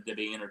they wanted to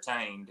be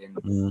entertained,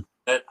 and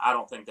that, I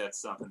don't think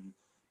that's something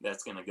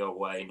that's going to go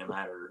away no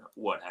matter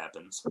what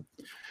happens.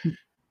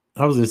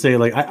 I was going to say,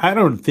 like, I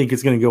don't think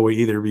it's going to go away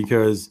either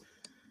because,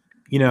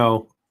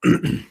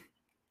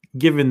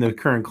 given the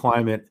current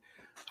climate,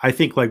 I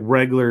think like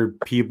regular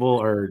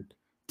people are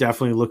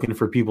definitely looking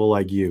for people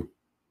like you,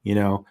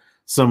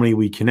 somebody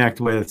we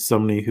connect with,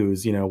 somebody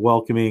who's,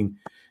 welcoming,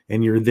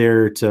 and you're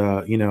there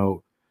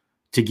to,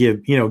 to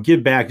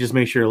give back, just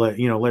make sure, let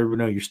everyone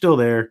know you're still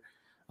there.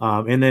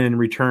 And then in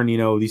return,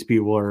 these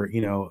people are,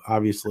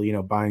 obviously,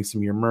 buying some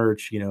of your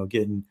merch,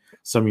 getting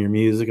some of your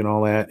music and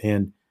all that.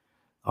 And,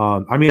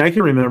 I mean, I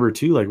can remember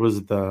too, like, was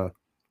it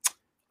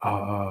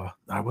I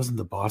wasn't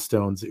the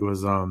Bosstones. It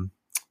was,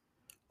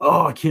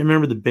 I can't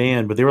remember the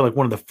band, but they were like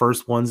one of the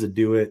first ones to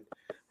do it,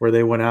 where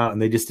they went out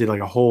and they just did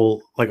like a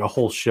whole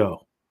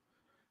show.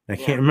 And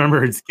I can't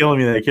remember. It's killing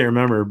me that I can't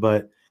remember,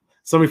 but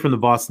somebody from the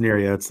Boston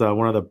area. It's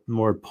one of the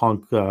more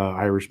punk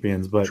Irish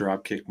bands, but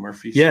Dropkick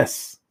Murphys.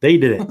 Yes, they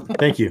did it.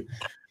 Thank you.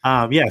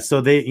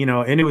 So they,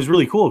 and it was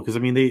really cool because, I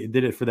mean, they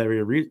did it for that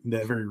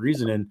very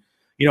reason. And,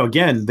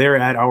 again, they're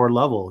at our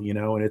level,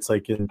 and it's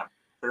like, and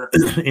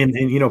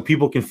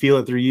people can feel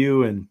it through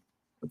you, and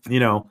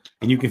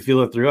you can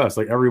feel it through us.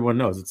 Like, everyone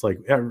knows, it's like,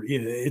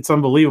 it's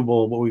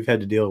unbelievable what we've had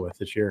to deal with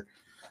this year,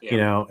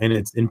 and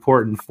it's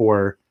important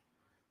for,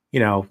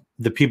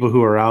 the people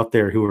who are out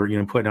there who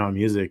are, putting out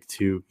music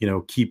to,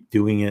 keep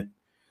doing it,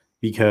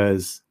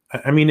 because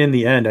in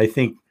the end, I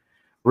think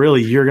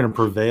really you're going to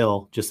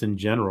prevail just in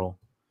general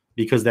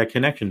because that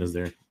connection is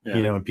there,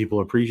 and people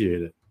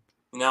appreciate it.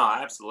 No,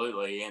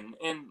 absolutely. And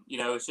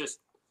it's just,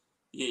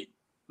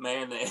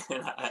 man,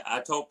 and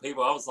I told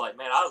people, I was like,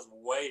 man, I was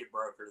way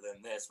broker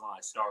than this when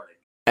I started.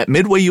 At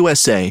Midway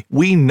USA,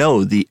 we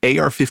know the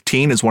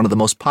AR-15 is one of the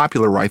most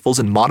popular rifles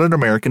in modern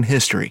American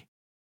history.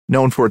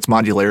 Known for its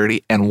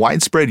modularity and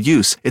widespread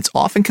use, it's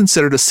often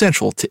considered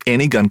essential to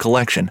any gun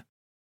collection.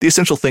 The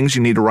essential things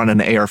you need to run an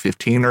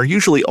AR-15 are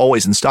usually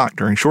always in stock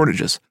during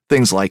shortages,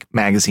 things like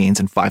magazines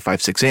and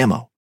 5.56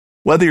 ammo.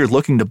 Whether you're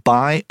looking to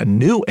buy a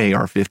new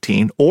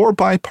AR-15 or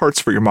buy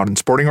parts for your modern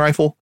sporting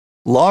rifle,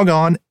 log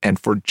on, and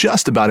for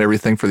just about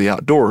everything for the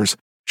outdoors,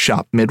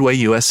 shop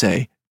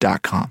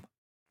MidwayUSA.com.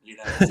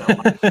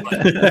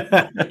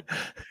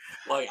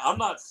 Like, I'm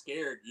not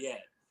scared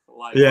yet.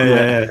 Like,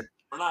 Yeah.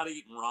 We're not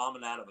eating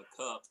ramen out of a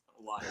cup,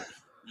 like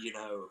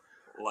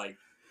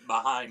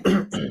behind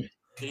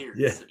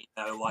theaters.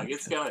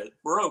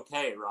 We're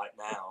okay right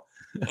now,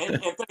 and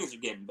things are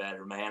getting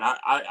better, man.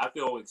 I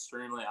feel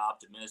extremely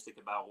optimistic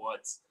about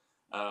what's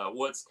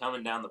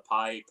coming down the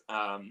pipe,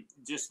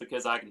 just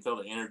because I can feel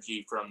the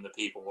energy from the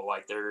people.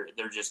 Like, they're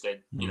just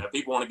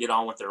people want to get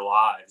on with their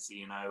lives,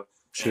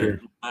 Sure.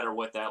 And no matter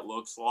what that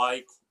looks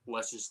like,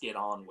 let's just get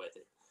on with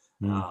it.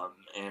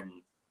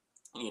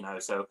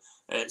 So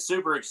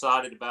super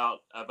excited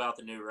about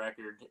the new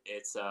record.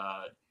 It's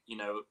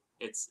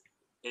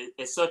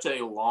it's such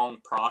a long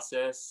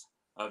process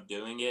of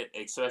doing it,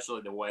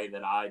 especially the way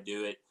that I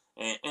do it.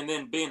 And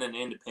then being an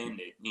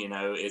independent,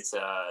 it's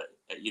I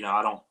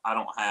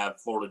don't have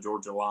Florida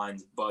Georgia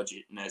Line's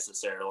budget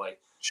necessarily.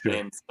 Sure.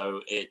 And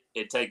so it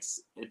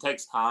takes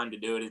time to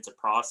do it. It's a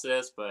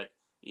process, but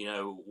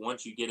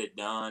once you get it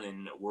done,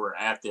 and we're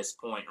at this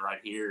point right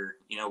here,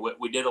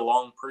 we did a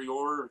long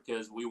pre-order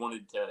because we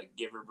wanted to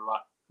give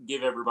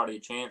everybody a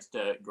chance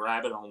to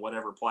grab it on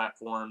whatever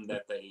platform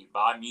that they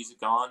buy music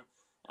on.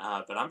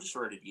 But I'm just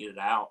ready to get it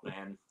out,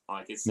 man.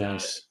 Like, it's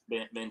nice.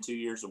 been 2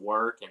 years of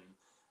work, and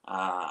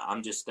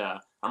I'm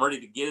ready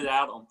to get it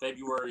out on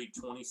February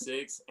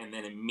 26th, and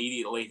then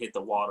immediately hit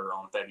the water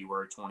on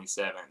February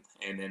 27th,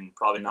 and then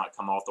probably not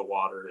come off the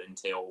water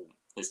until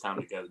it's time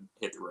to go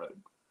hit the road.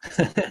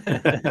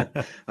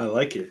 I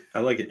like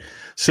it.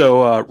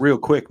 So real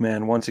quick,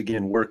 man, once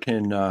again, where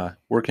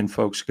can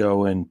folks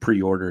go and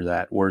pre-order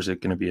that? Where is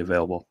it going to be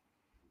available?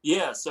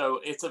 Yeah,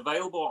 so it's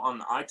available on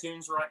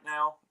iTunes right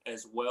now,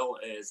 as well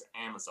as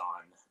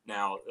Amazon.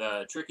 Now,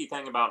 the tricky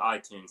thing about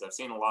iTunes, I've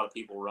seen a lot of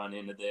people run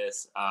into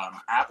this.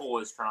 Apple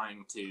is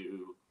trying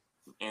to,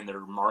 in their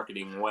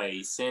marketing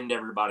way, send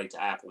everybody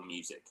to Apple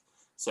Music.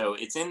 So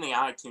it's in the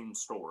iTunes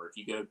store. If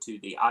you go to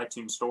the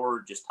iTunes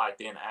store, just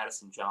type in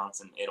Addison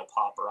Johnson, it'll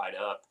pop right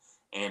up.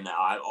 And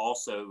I've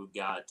also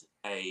got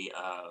a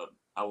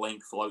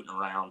link floating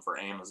around for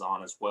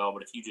Amazon as well.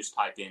 But if you just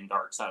type in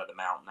Dark Side of the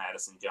Mountain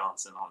Addison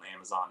Johnson on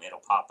Amazon, it'll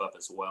pop up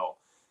as well.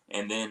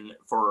 And then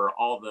for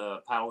all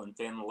the Paddle and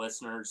Fin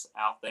listeners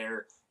out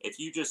there, if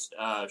you just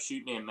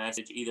shoot me a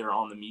message either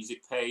on the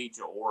music page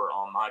or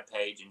on my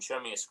page and show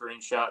me a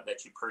screenshot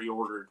that you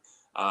pre-ordered,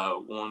 we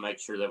want to make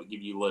sure that we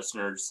give you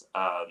listeners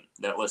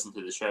that listen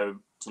to the show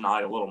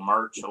tonight a little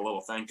merch, a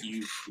little thank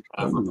you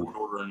for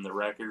pre-ordering the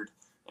record.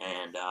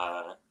 And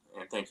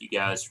thank you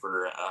guys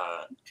for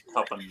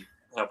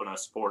helping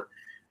us support.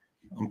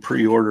 I'm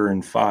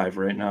pre-ordering 5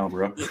 right now,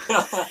 bro.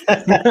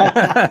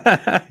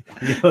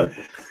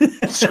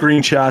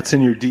 Screenshots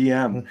in your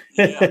DM.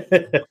 Yeah.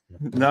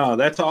 No,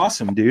 that's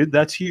awesome, dude.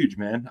 That's huge,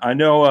 man. I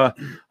know. I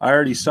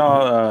already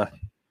saw.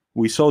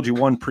 We sold you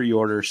one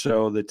pre-order,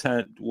 so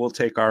we'll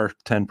take our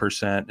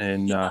 10%,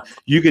 and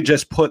you could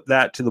just put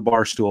that to the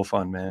Barstool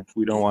Fund, man.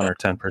 We don't want our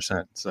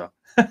 10%. So,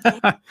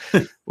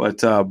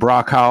 but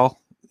Brock Howell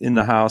in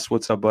the house.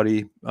 What's up,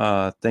 buddy?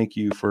 Thank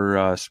you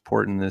for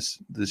supporting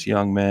this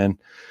young man.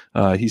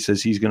 He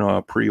says he's going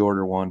to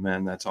pre-order one,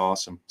 man. That's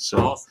awesome.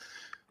 So,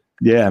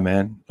 yeah,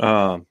 man.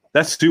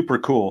 That's super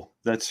cool.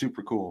 That's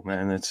super cool,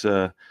 man. It's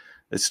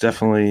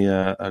definitely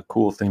a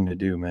cool thing to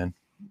do, man.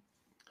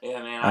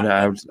 Yeah, man.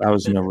 I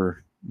was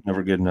never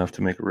good enough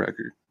to make a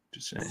record.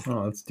 Just saying.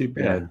 Oh, that's too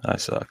bad. Yeah, I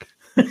suck.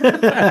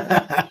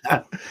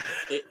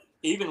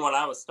 Even when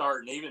I was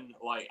starting, even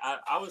like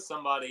I was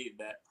somebody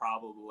that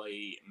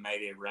probably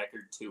made a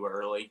record too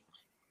early,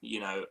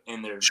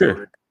 in their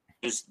career,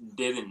 just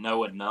didn't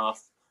know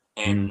enough.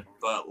 And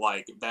but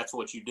like that's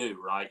what you do,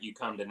 right? You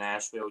come to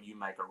Nashville, you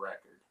make a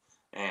record,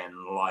 and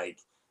like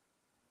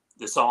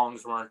the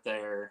songs weren't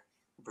there,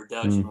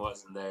 production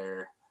wasn't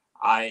there.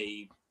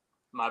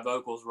 My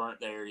vocals weren't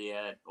there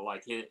yet.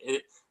 Like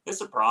it's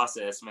a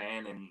process,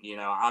 man. And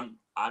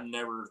I've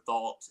never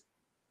thought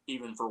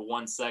even for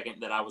 1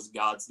 second that I was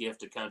God's gift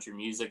to country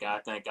music. I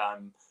think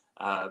I'm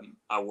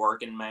a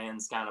working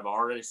man's kind of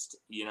artist.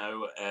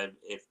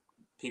 If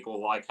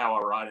people like how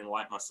I write and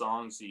like my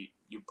songs,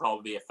 you'd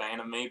probably be a fan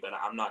of me, but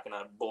I'm not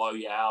going to blow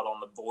you out on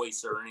the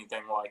voice or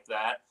anything like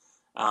that.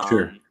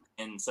 Sure.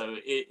 And so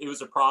it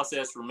was a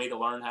process for me to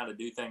learn how to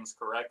do things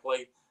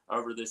correctly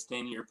over this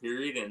 10-year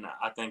period. And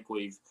I think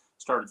we've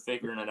started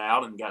figuring it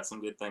out and got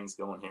some good things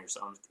going here.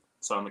 So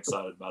I'm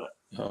excited about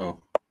it. Oh,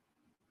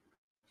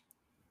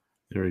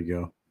 There you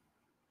go.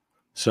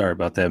 sorry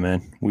about that,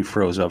 man. We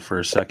froze up for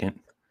a second.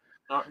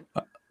 All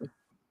right.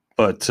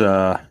 But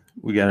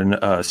we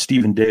got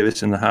Stephen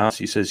Davis in the house.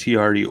 He says he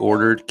already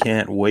ordered.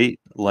 Can't wait.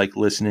 Like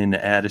listening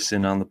to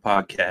Addison on the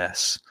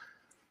podcast.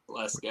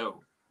 Let's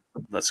go.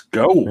 Let's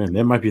go. Man,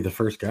 that might be the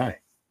first guy.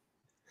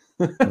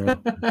 Yeah.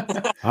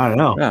 I don't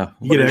know. Yeah,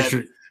 You get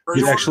extra.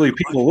 get actually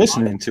people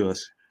listening to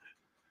us.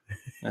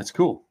 That's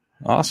cool.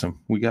 Awesome.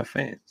 We got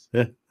fans.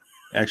 Yeah.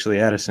 Actually,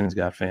 Addison's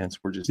got fans.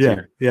 We're just Yeah,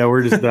 here. yeah.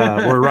 We're just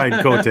we're riding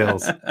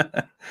coattails.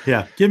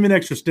 Yeah, give me an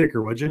extra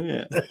sticker, would you?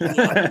 Yeah.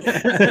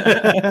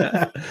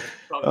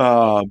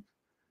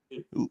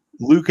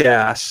 Luke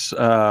asks,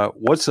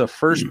 what's the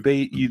first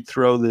bait you'd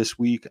throw this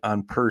week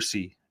on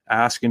Percy?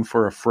 Asking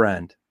for a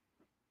friend.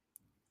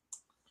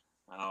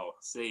 Oh,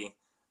 see,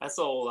 that's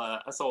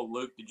old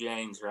Luke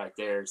DeJames right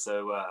there.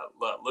 So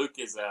Luke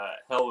is a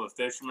hell of a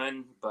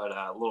fisherman, but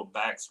a little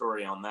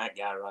backstory on that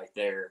guy right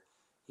there.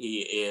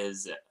 He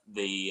is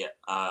the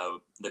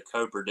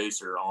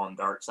co-producer on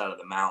Dark Side of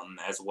the Mountain,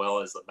 as well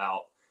as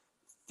about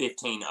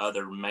 15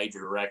 other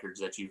major records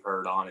that you've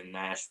heard on in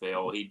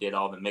Nashville. He did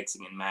all the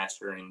mixing and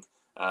mastering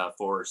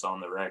for us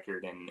on the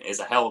record, and is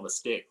a hell of a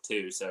stick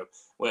too. So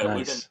we've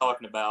been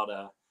talking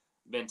about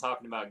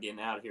getting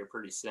out of here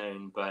pretty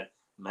soon. But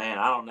man,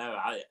 I don't know.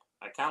 I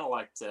kind of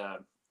liked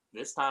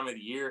this time of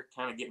the year,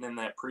 kind of getting in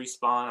that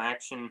pre-spawn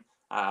action.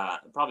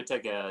 Probably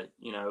take a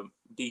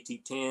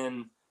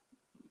DT10.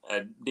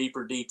 A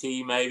deeper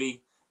DT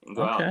maybe, and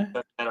go out and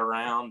put that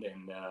around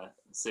and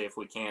see if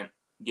we can't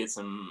get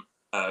some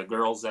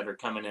girls that are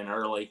coming in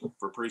early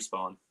for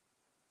pre-spawn.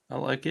 I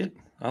like it.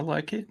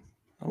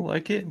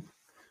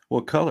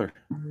 What color?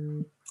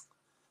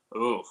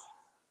 Ooh.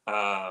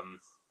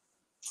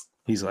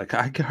 He's like,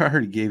 I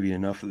already gave you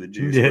enough of the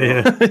juice.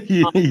 Yeah.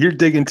 You're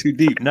digging too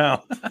deep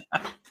now.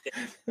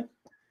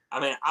 I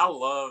mean, I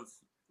love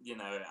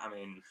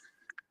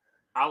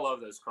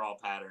those crawl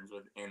patterns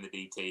in the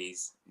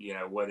DTs.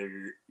 Whether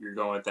you're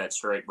going with that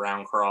straight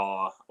brown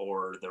crawl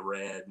or the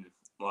red,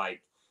 I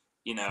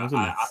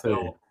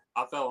fell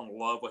in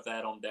love with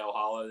that on Del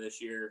Hollow this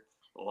year.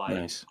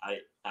 Nice.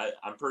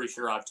 I'm pretty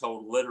sure I've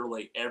told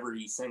literally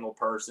every single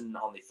person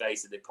on the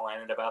face of the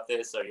planet about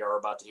this, so you're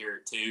about to hear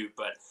it too.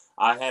 But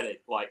I had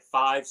it like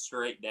 5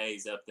 straight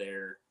days up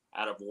there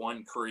out of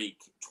one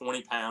creek,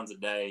 20 pounds a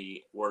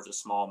day worth of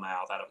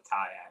smallmouth out of a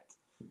kayak.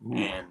 Ooh.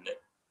 And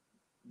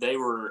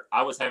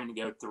I was having to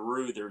go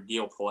through their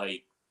gill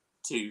plate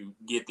to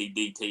get the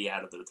DT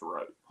out of their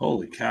throat.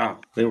 Holy cow.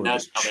 They were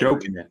just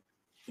choking it.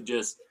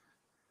 Just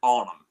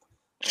on them.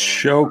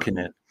 Choking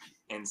it.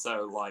 And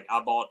so,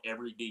 I bought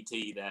every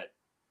DT that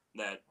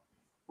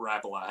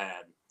Rapala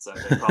had. So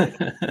they probably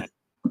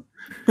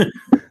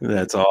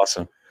That's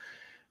awesome.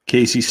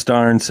 Casey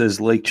Starn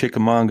says Lake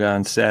Chickamauga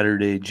on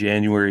Saturday,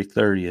 January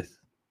 30th.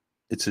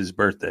 It's his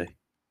birthday.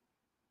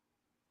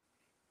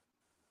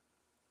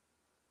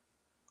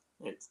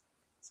 It's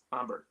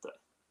my birthday.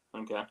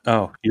 Okay.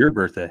 Oh, your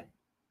birthday?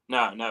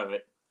 No,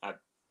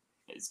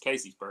 it's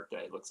Casey's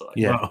birthday. It looks like.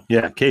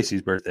 Yeah,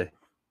 Casey's birthday.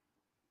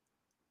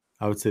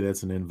 I would say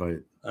that's an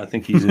invite. I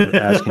think he's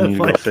asking you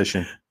to go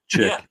fishing.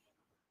 Chick.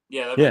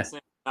 Yeah, that makes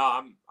sense.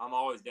 No, I'm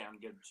always down to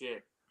go to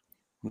Chick.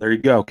 There you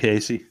go,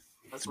 Casey.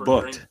 That's it's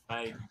booked.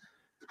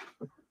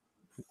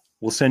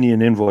 We'll send you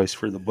an invoice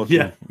for the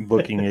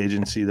booking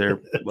agency there,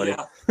 buddy.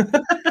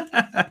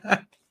 Yeah.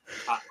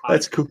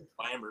 That's cool.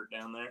 Lambert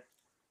down there.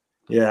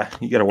 Yeah,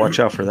 you got to watch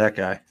out for that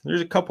guy.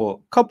 There's a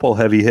couple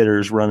heavy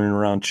hitters running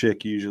around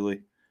Chick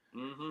usually.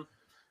 Mm-hmm.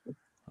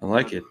 I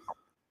like it.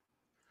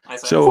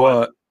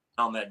 So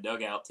on that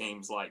dugout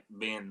team's like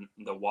being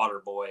the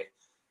water boy.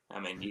 I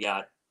mean, you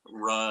got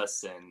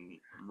Russ and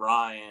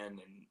Ryan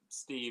and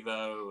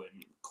Steve-O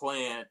and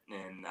Clint,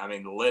 and I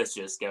mean the list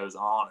just goes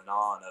on and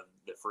on of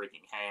the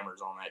freaking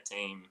hammers on that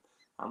team.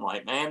 I'm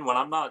like, man, when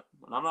I'm not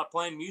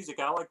playing music,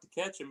 I like to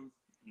catch them.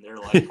 And they're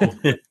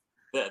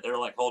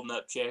like holding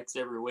up checks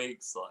every week.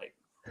 It's like,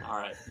 all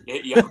right,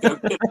 y'all go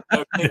get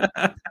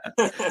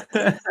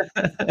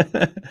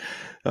it.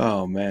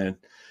 Oh man.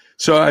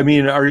 So I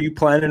mean, are you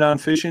planning on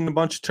fishing a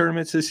bunch of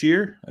tournaments this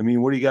year? I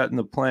mean, what do you got in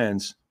the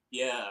plans?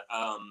 Yeah,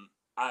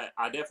 I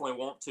definitely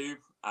want to.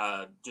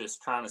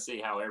 Just trying to see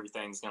how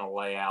everything's going to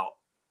lay out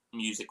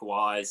music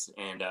wise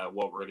and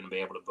what we're going to be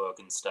able to book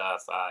and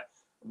stuff.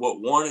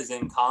 What one is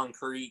in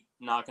concrete,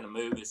 not going to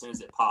move. As soon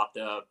as it popped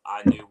up,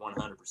 I knew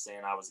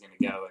 100% I was going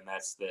to go, and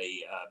that's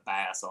the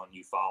bass on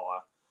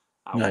Eufaula.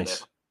 I will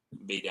definitely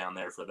be down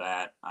there for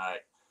that. I've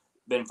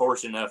been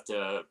fortunate enough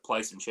to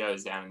play some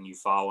shows down in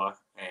Eufaula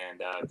and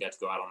got to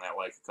go out on that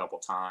lake a couple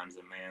times,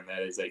 and man,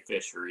 that is a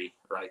fishery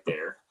right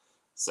there.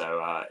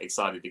 So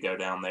excited to go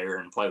down there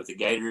and play with the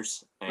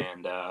Gators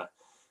and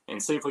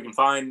see if we can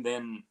find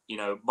then,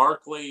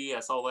 Barkley. I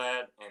saw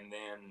that. And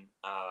then,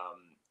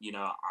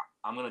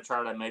 I'm going to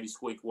try to maybe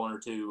squeak one or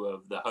two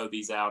of the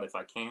Hobies out if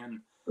I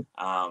can.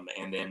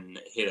 And then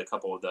hit a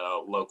couple of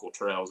the local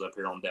trails up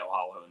here on Del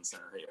Hollow and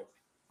Center Hill.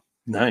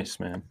 Nice,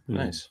 man.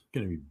 Nice.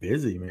 Going to be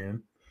busy,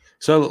 man.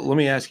 So let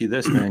me ask you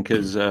this, man,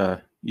 because,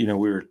 we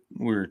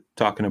were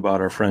talking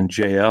about our friend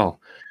JL.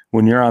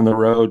 When you're on the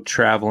road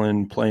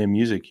traveling, playing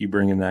music, you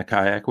bringing that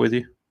kayak with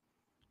you?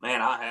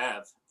 Man, I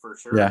have for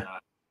sure.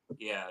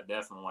 Yeah,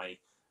 definitely.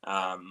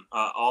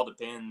 All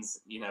depends,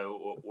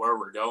 where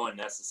we're going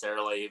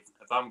necessarily.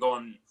 If I'm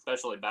going,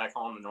 especially back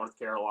home to North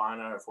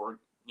Carolina, if we're,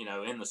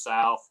 in the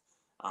South,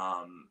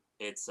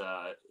 it's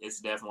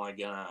definitely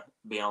gonna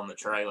be on the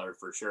trailer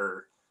for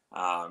sure.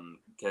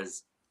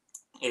 Because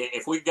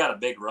if we've got a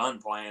big run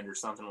planned or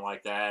something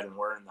like that, and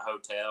we're in the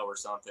hotel or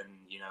something,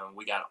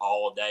 we got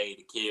all day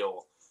to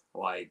kill.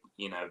 Like,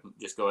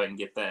 just go ahead and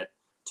get that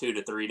 2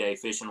 to 3 day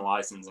fishing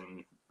license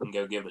and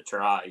go give it a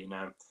try.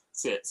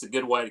 It's a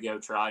good way to go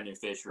try new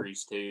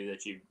fisheries too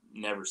that you've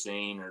never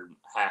seen or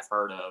half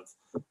heard of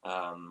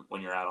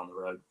when you're out on the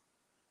road.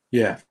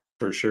 Yeah,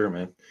 for sure,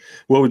 man.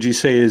 What would you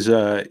say is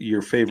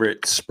your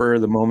favorite spur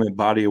of the moment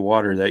body of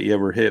water that you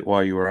ever hit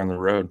while you were on the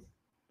road?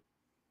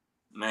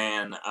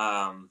 Man,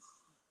 I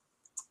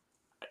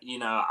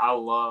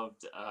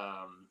loved,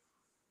 I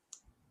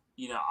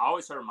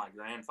always heard my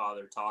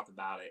grandfather talk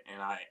about it,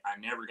 and I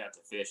never got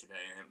to fish it.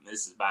 And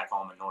this is back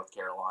home in North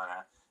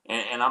Carolina.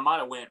 And I might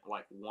have went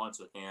like once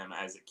with him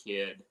as a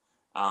kid.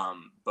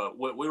 But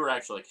we were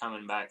actually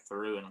coming back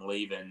through and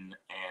leaving,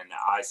 and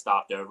I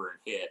stopped over and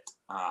hit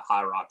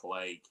High Rock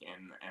Lake.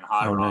 And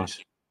High Rock, nice.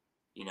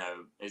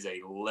 Is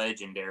a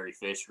legendary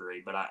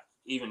fishery. But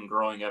even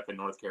growing up in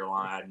North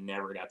Carolina, I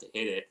never got to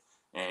hit it.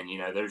 And,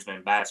 there's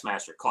been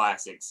Bassmaster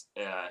Classics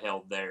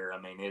held there.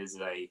 I mean, it's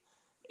a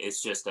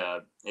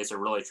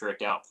really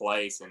tricked out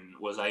place, and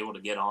was able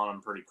to get on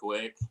them pretty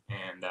quick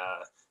and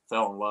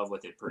fell in love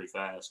with it pretty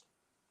fast.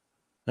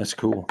 That's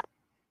cool.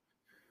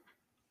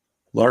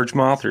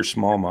 Largemouth or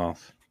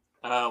smallmouth?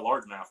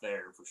 Largemouth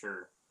there for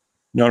sure.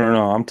 No.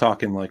 I'm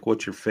talking like,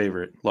 what's your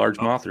favorite,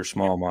 largemouth or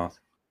smallmouth?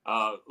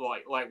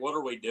 Like what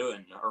are we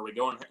doing? Are we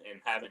going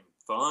and having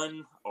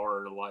fun,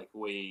 or like are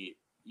we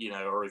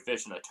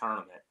fishing a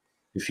tournament?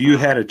 If you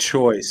had a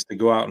choice to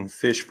go out and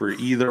fish for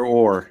either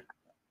or,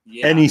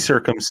 any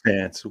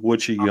circumstance,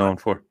 what you going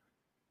for?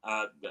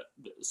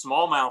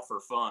 Smallmouth for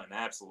fun,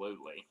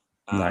 absolutely.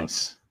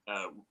 Nice.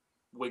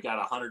 We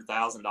got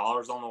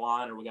 $100,000 on the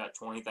line, or we got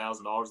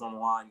 $20,000 on the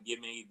line.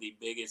 Give me the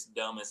biggest,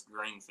 dumbest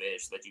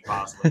greenfish that you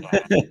possibly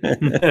have.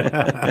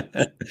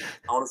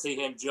 I want to see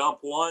him jump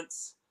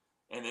once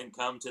and then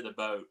come to the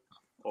boat.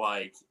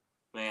 Like,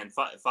 man,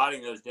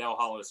 fighting those Del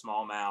Hollow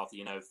smallmouth,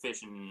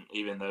 fishing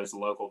even those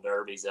local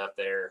derbies up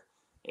there.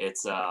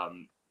 It's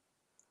the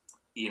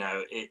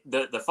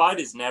fight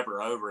is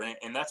never over,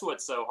 and that's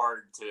what's so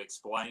hard to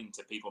explain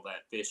to people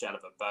that fish out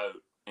of a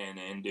boat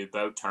and do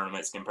boat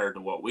tournaments compared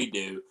to what we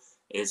do.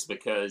 Is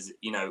because,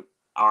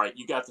 all right,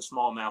 you got the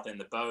smallmouth in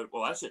the boat.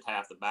 Well, that's just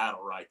half the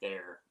battle right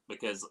there,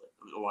 because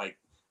like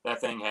that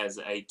thing has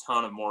a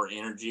ton of more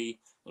energy,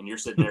 and you're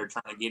sitting there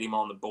trying to get him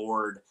on the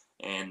board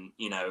and,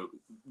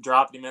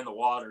 dropping him in the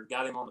water,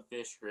 got him on the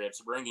fish strips,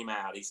 bring him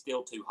out. He's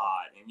still too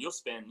hot. And you'll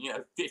spend,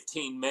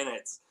 15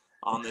 minutes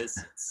on this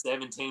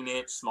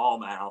 17-inch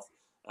smallmouth,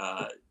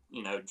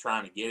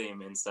 trying to get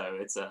him. And so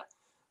it's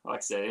like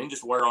I said, it can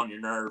just wear on your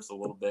nerves a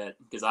little bit,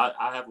 because I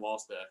have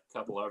lost a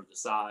couple over the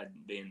side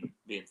being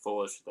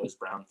foolish with those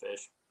brown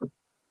fish.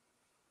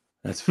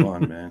 That's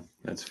fun, man.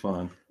 That's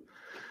fun.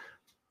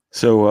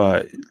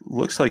 So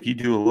looks like you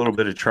do a little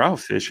bit of trout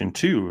fishing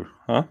too,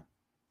 huh?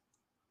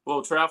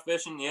 Well, trout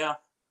fishing, yeah.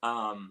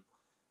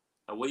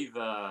 We've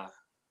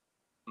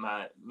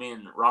me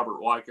and Robert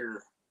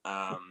Weicker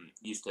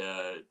used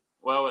to,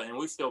 and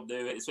we still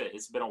do.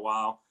 It's been a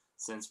while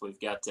since we've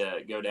got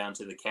to go down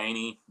to the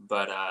Caney.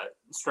 But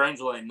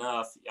strangely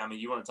enough, I mean,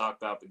 you want to talk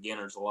about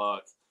beginner's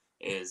luck,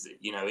 is,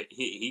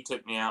 he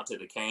took me out to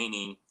the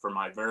Caney for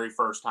my very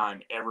first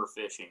time ever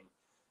fishing.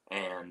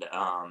 And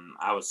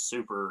I was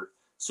super,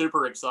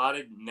 super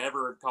excited.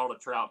 Never caught a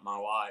trout in my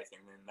life.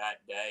 And then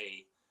that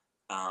day,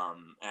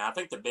 and I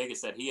think the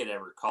biggest that he had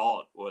ever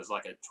caught was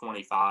like a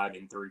 25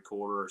 3/4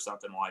 or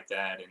something like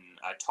that. And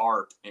a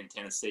tarp in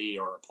Tennessee,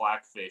 or a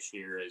plaquefish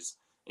here, is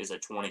a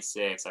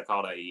 26. I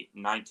caught a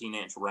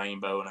 19-inch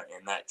rainbow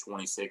and that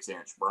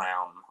 26-inch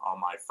brown on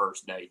my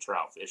first day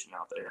trout fishing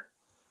out there.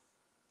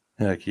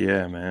 Heck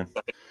yeah, man.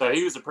 So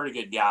he was a pretty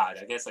good guide.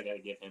 I guess I got to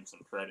give him some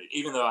credit,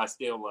 even though I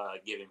still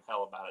give him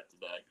hell about it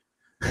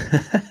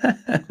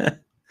today.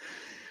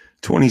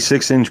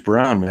 26-inch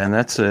brown, man.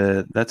 That's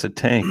a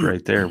tank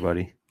right there,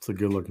 buddy. It's a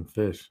good looking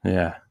fish.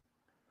 Yeah.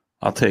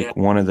 I'll take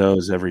one of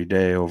those every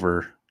day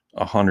over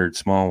 100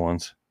 small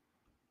ones.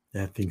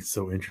 That thing's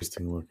so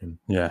interesting looking.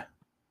 Yeah.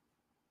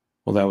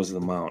 Well, that was the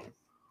mount.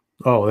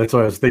 Oh, that's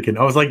what I was thinking.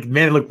 I was like,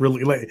 man, it looked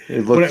really like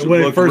it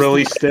looked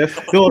really stiff.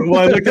 Well,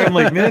 I looked at it, I'm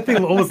like, man, that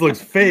thing almost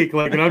looks fake.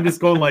 Like, and I'm just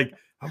going like,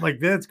 I'm like,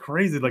 that's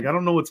crazy. Like, I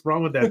don't know what's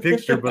wrong with that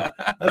picture, but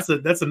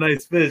that's a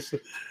nice fish.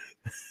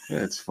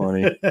 That's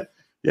funny.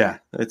 Yeah,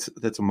 that's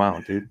a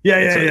mount, dude. Yeah,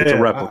 It's a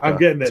replica. I'm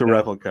getting it. It's a now.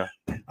 replica.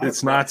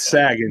 It's not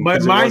sagging. My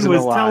 'cause it mind wasn't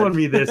was alive. telling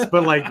me this,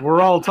 but like we're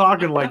all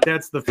talking like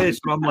that's the fish.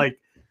 And I'm like,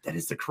 that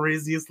is the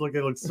craziest look.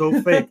 It looks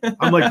so fake.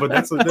 I'm like, but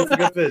that's a good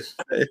fish.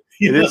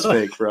 It is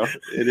fake, bro.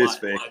 It is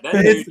fake.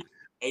 That dude,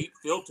 8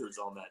 filters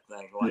on that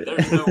thing. Like,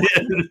 there's no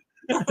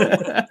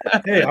way.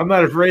 Hey, I'm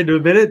not afraid to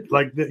admit it.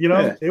 Like,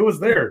 it was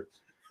there.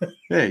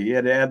 Hey, you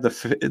had to add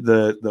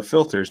the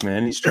filters,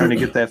 man. He's trying to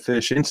get that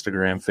fish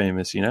Instagram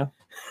famous, you know.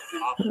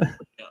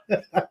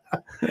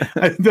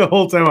 The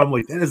whole time I'm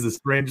like, that is the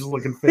strangest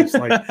looking fish.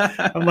 Like,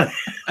 I'm like,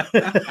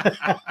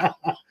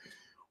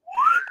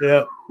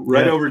 yeah,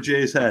 right over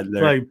Jay's head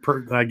there. Like,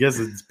 I guess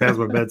it's past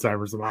my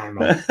bedtime or something. I don't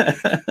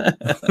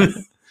know.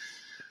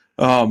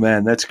 Oh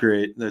man, that's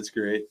great. That's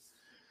great.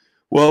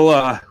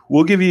 Well,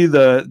 we'll give you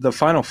the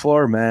final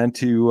floor, man.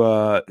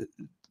 To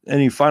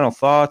any final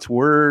thoughts,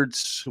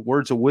 words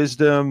of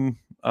wisdom.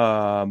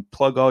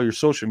 Plug all your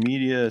social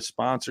media,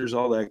 sponsors,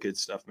 all that good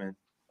stuff, man.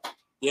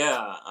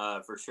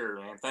 Yeah, for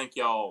sure, man. Thank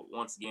y'all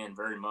once again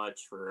very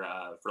much for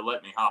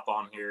letting me hop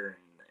on here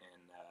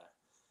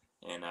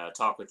and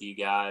talk with you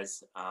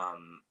guys.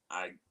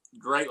 I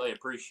greatly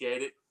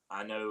appreciate it.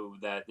 I know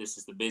that this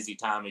is the busy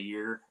time of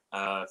year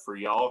for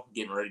y'all,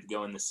 getting ready to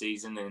go in the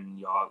season, and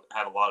y'all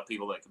have a lot of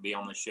people that could be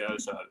on the show.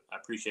 So I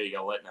appreciate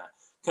y'all letting a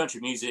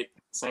country music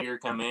singer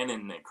come in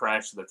and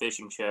crash the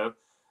fishing show.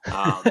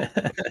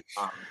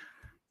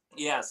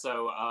 Yeah,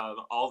 so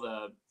all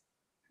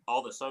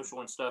the social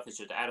and stuff is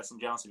just Addison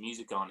Johnson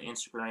Music on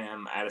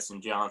Instagram,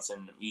 Addison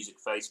Johnson Music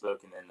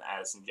Facebook, and then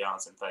Addison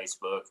Johnson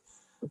Facebook.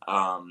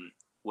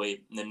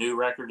 The new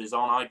record is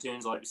on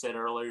iTunes, like we said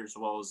earlier, as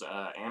well as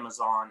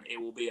Amazon.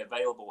 It will be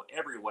available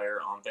everywhere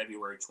on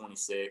February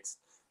 26th.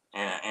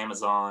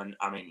 Amazon,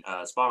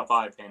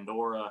 Spotify,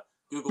 Pandora,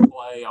 Google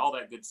Play, all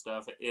that good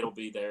stuff. It'll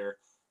be there.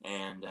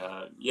 And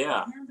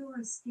yeah,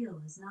 Pandora's skill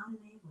is not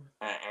enabled.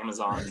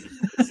 Amazon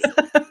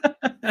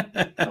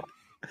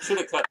should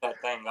have cut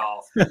that thing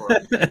off.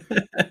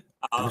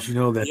 Don't you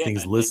know that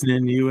thing's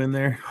listening to you in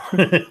there?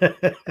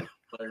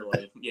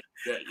 Clearly, yeah,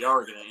 you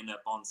are going to end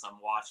up on some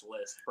watch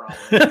list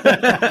probably.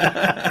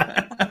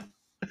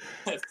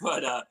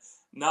 But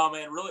no,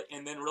 man,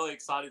 really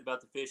excited about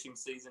the fishing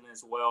season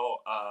as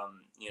well.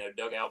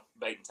 Dugout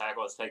Bait and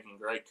Tackle is taking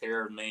great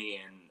care of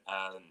me,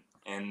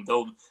 and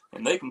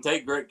they can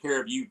take great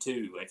care of you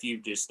too if you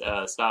just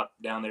stop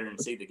down there and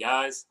see the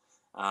guys.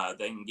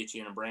 They can get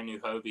you in a brand new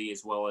Hobie,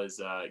 as well as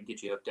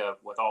get you hooked up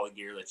with all the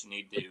gear that you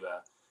need to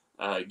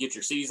get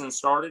your season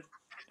started.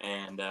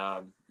 And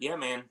yeah,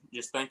 man,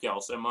 just thank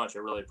y'all so much. I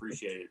really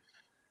appreciate it.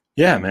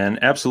 Yeah, man,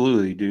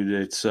 absolutely, dude.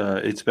 It's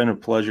been a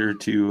pleasure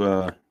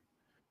to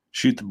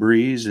shoot the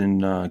breeze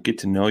and get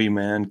to know you,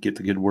 man. Get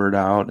the good word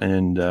out,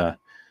 and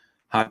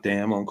hot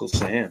damn, Uncle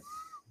Sam.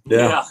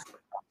 Yeah. I'm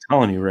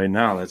telling you right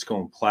now, that's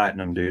going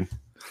platinum, dude.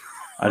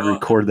 I'd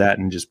record that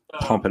and just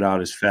pump it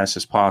out as fast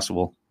as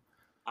possible.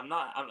 I'm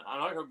not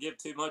going to give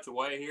too much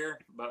away here,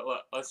 but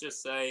let's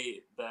just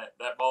say that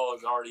ball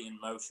is already in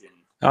motion.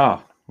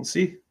 Oh, well,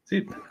 see,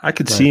 I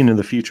could see into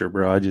the future,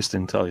 bro. I just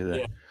didn't tell you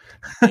that.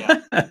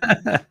 Yeah.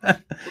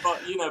 Well,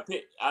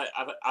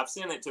 I've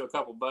sent it to a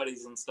couple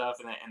buddies and stuff,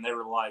 and they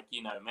were like,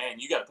 man,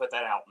 you got to put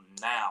that out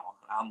now.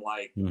 I'm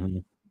like,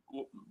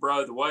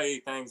 bro, the way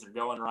things are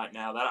going right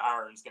now, that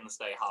iron's going to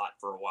stay hot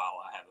for a while,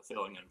 I have a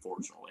feeling,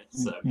 unfortunately.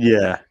 So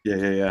Yeah.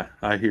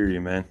 I hear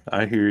you, man.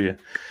 I hear you.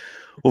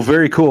 Well,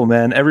 very cool,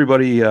 man.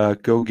 Everybody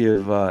go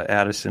give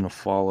Addison a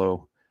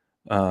follow.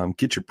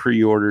 Get your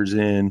pre-orders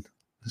in.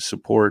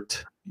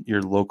 Support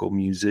your local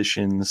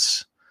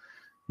musicians,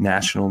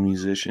 national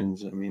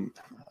musicians. I mean,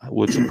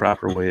 what's the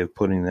proper way of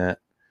putting that?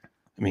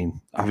 I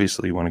mean,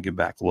 obviously you want to give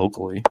back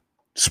locally.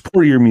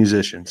 Support your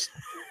musicians.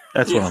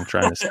 That's what I'm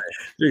trying to say.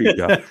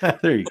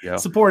 There you go.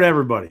 Support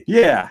everybody.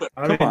 Yeah.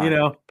 I mean,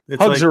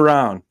 it's hugs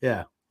around.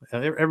 Yeah.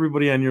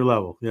 Everybody on your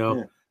level,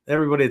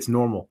 everybody, it's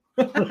normal.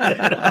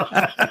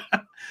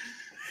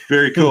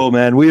 Very cool,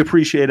 man. We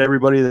appreciate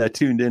everybody that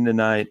tuned in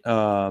tonight.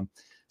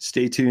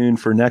 Stay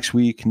tuned for next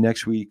week.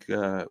 Next week,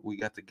 we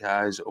got the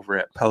guys over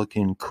at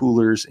Pelican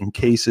Coolers and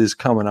Cases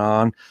coming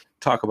on,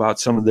 talk about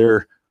some of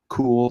their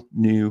cool,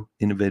 new,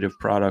 innovative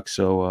products.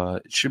 So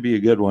it should be a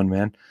good one,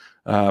 man.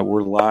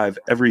 We're live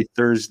every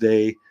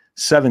Thursday,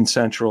 7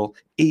 Central,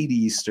 8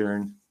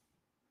 Eastern,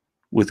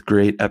 with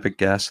great epic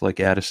guests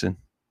like Addison.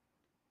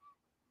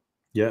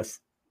 Yes.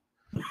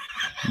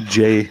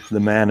 Jay, the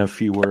man of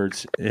few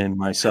words, and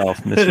myself,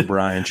 Mr.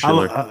 Brian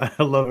Schiller. I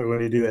love it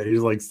when you do that. You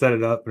just like set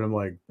it up, and I'm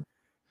like,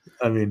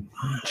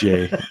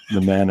 Jay,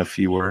 the man of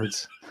few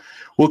words.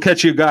 We'll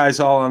catch you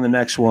guys all on the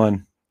next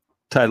one.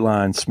 Tight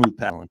line, smooth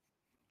paddling.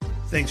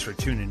 Thanks for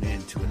tuning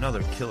in to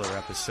another killer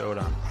episode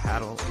on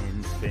Paddle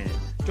and Fin.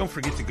 Don't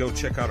forget to go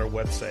check out our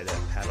website at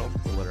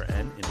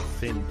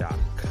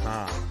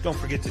paddle_and_fin.com. Don't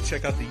forget to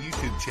check out the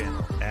YouTube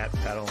channel at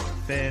Paddle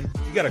and Fin.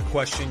 If you got a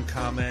question,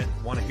 comment,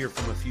 want to hear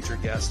from a future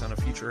guest on a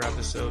future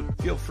episode,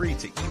 feel free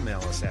to email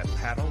us at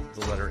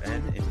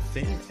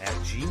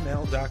paddle_and_fin@gmail.com.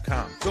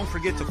 paddleandfin@gmail.com. Don't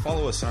forget to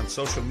follow us on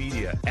social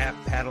media at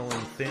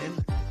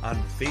paddleandfin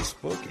on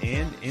Facebook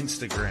and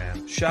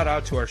Instagram. Shout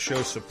out to our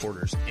show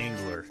supporters,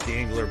 Angler. The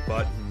Angler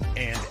button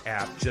and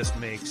app just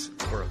makes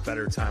for a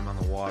better time on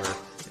the water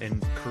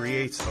and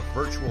creates a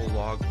virtual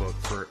logbook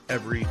for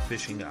every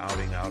fishing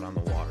outing out on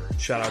the water.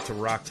 Shout out to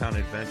Rocktown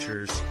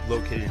Adventures,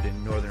 located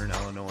in northern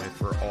Illinois,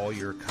 for all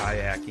your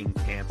kayaking,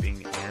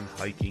 camping, and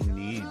hiking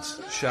needs.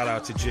 Shout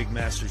out to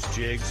Jigmasters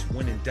Jigs.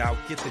 When in doubt,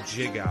 get the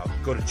jig out.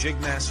 Go to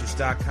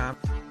jigmasters.com.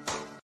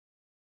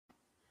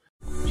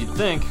 You'd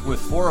think, with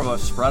 4 of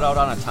us spread out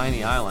on a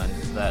tiny island,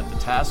 that the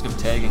task of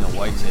tagging a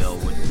whitetail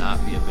would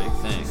not be a big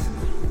thing.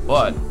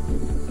 But,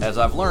 as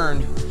I've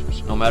learned,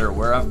 no matter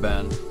where I've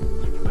been,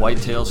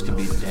 whitetails can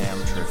be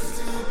damn tricky.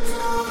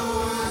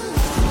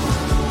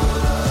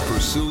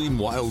 Pursuing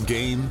wild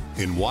game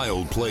in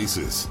wild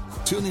places.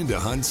 Tune in to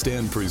Hunt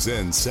Stand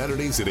Presents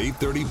Saturdays at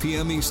 8:30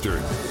 p.m.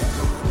 Eastern.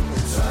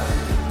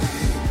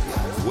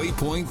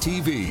 Waypoint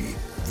TV,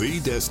 the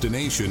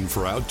destination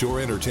for outdoor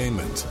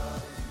entertainment.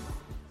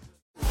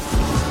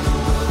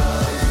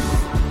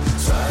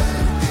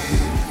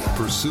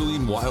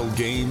 Pursuing wild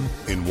game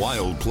in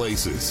wild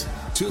places.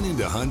 Tune in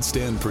to Hunt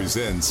Stand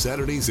Presents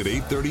Saturdays at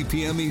 8:30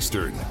 p.m.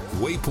 Eastern.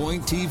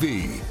 Waypoint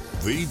TV,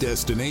 the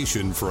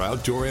destination for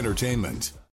outdoor entertainment.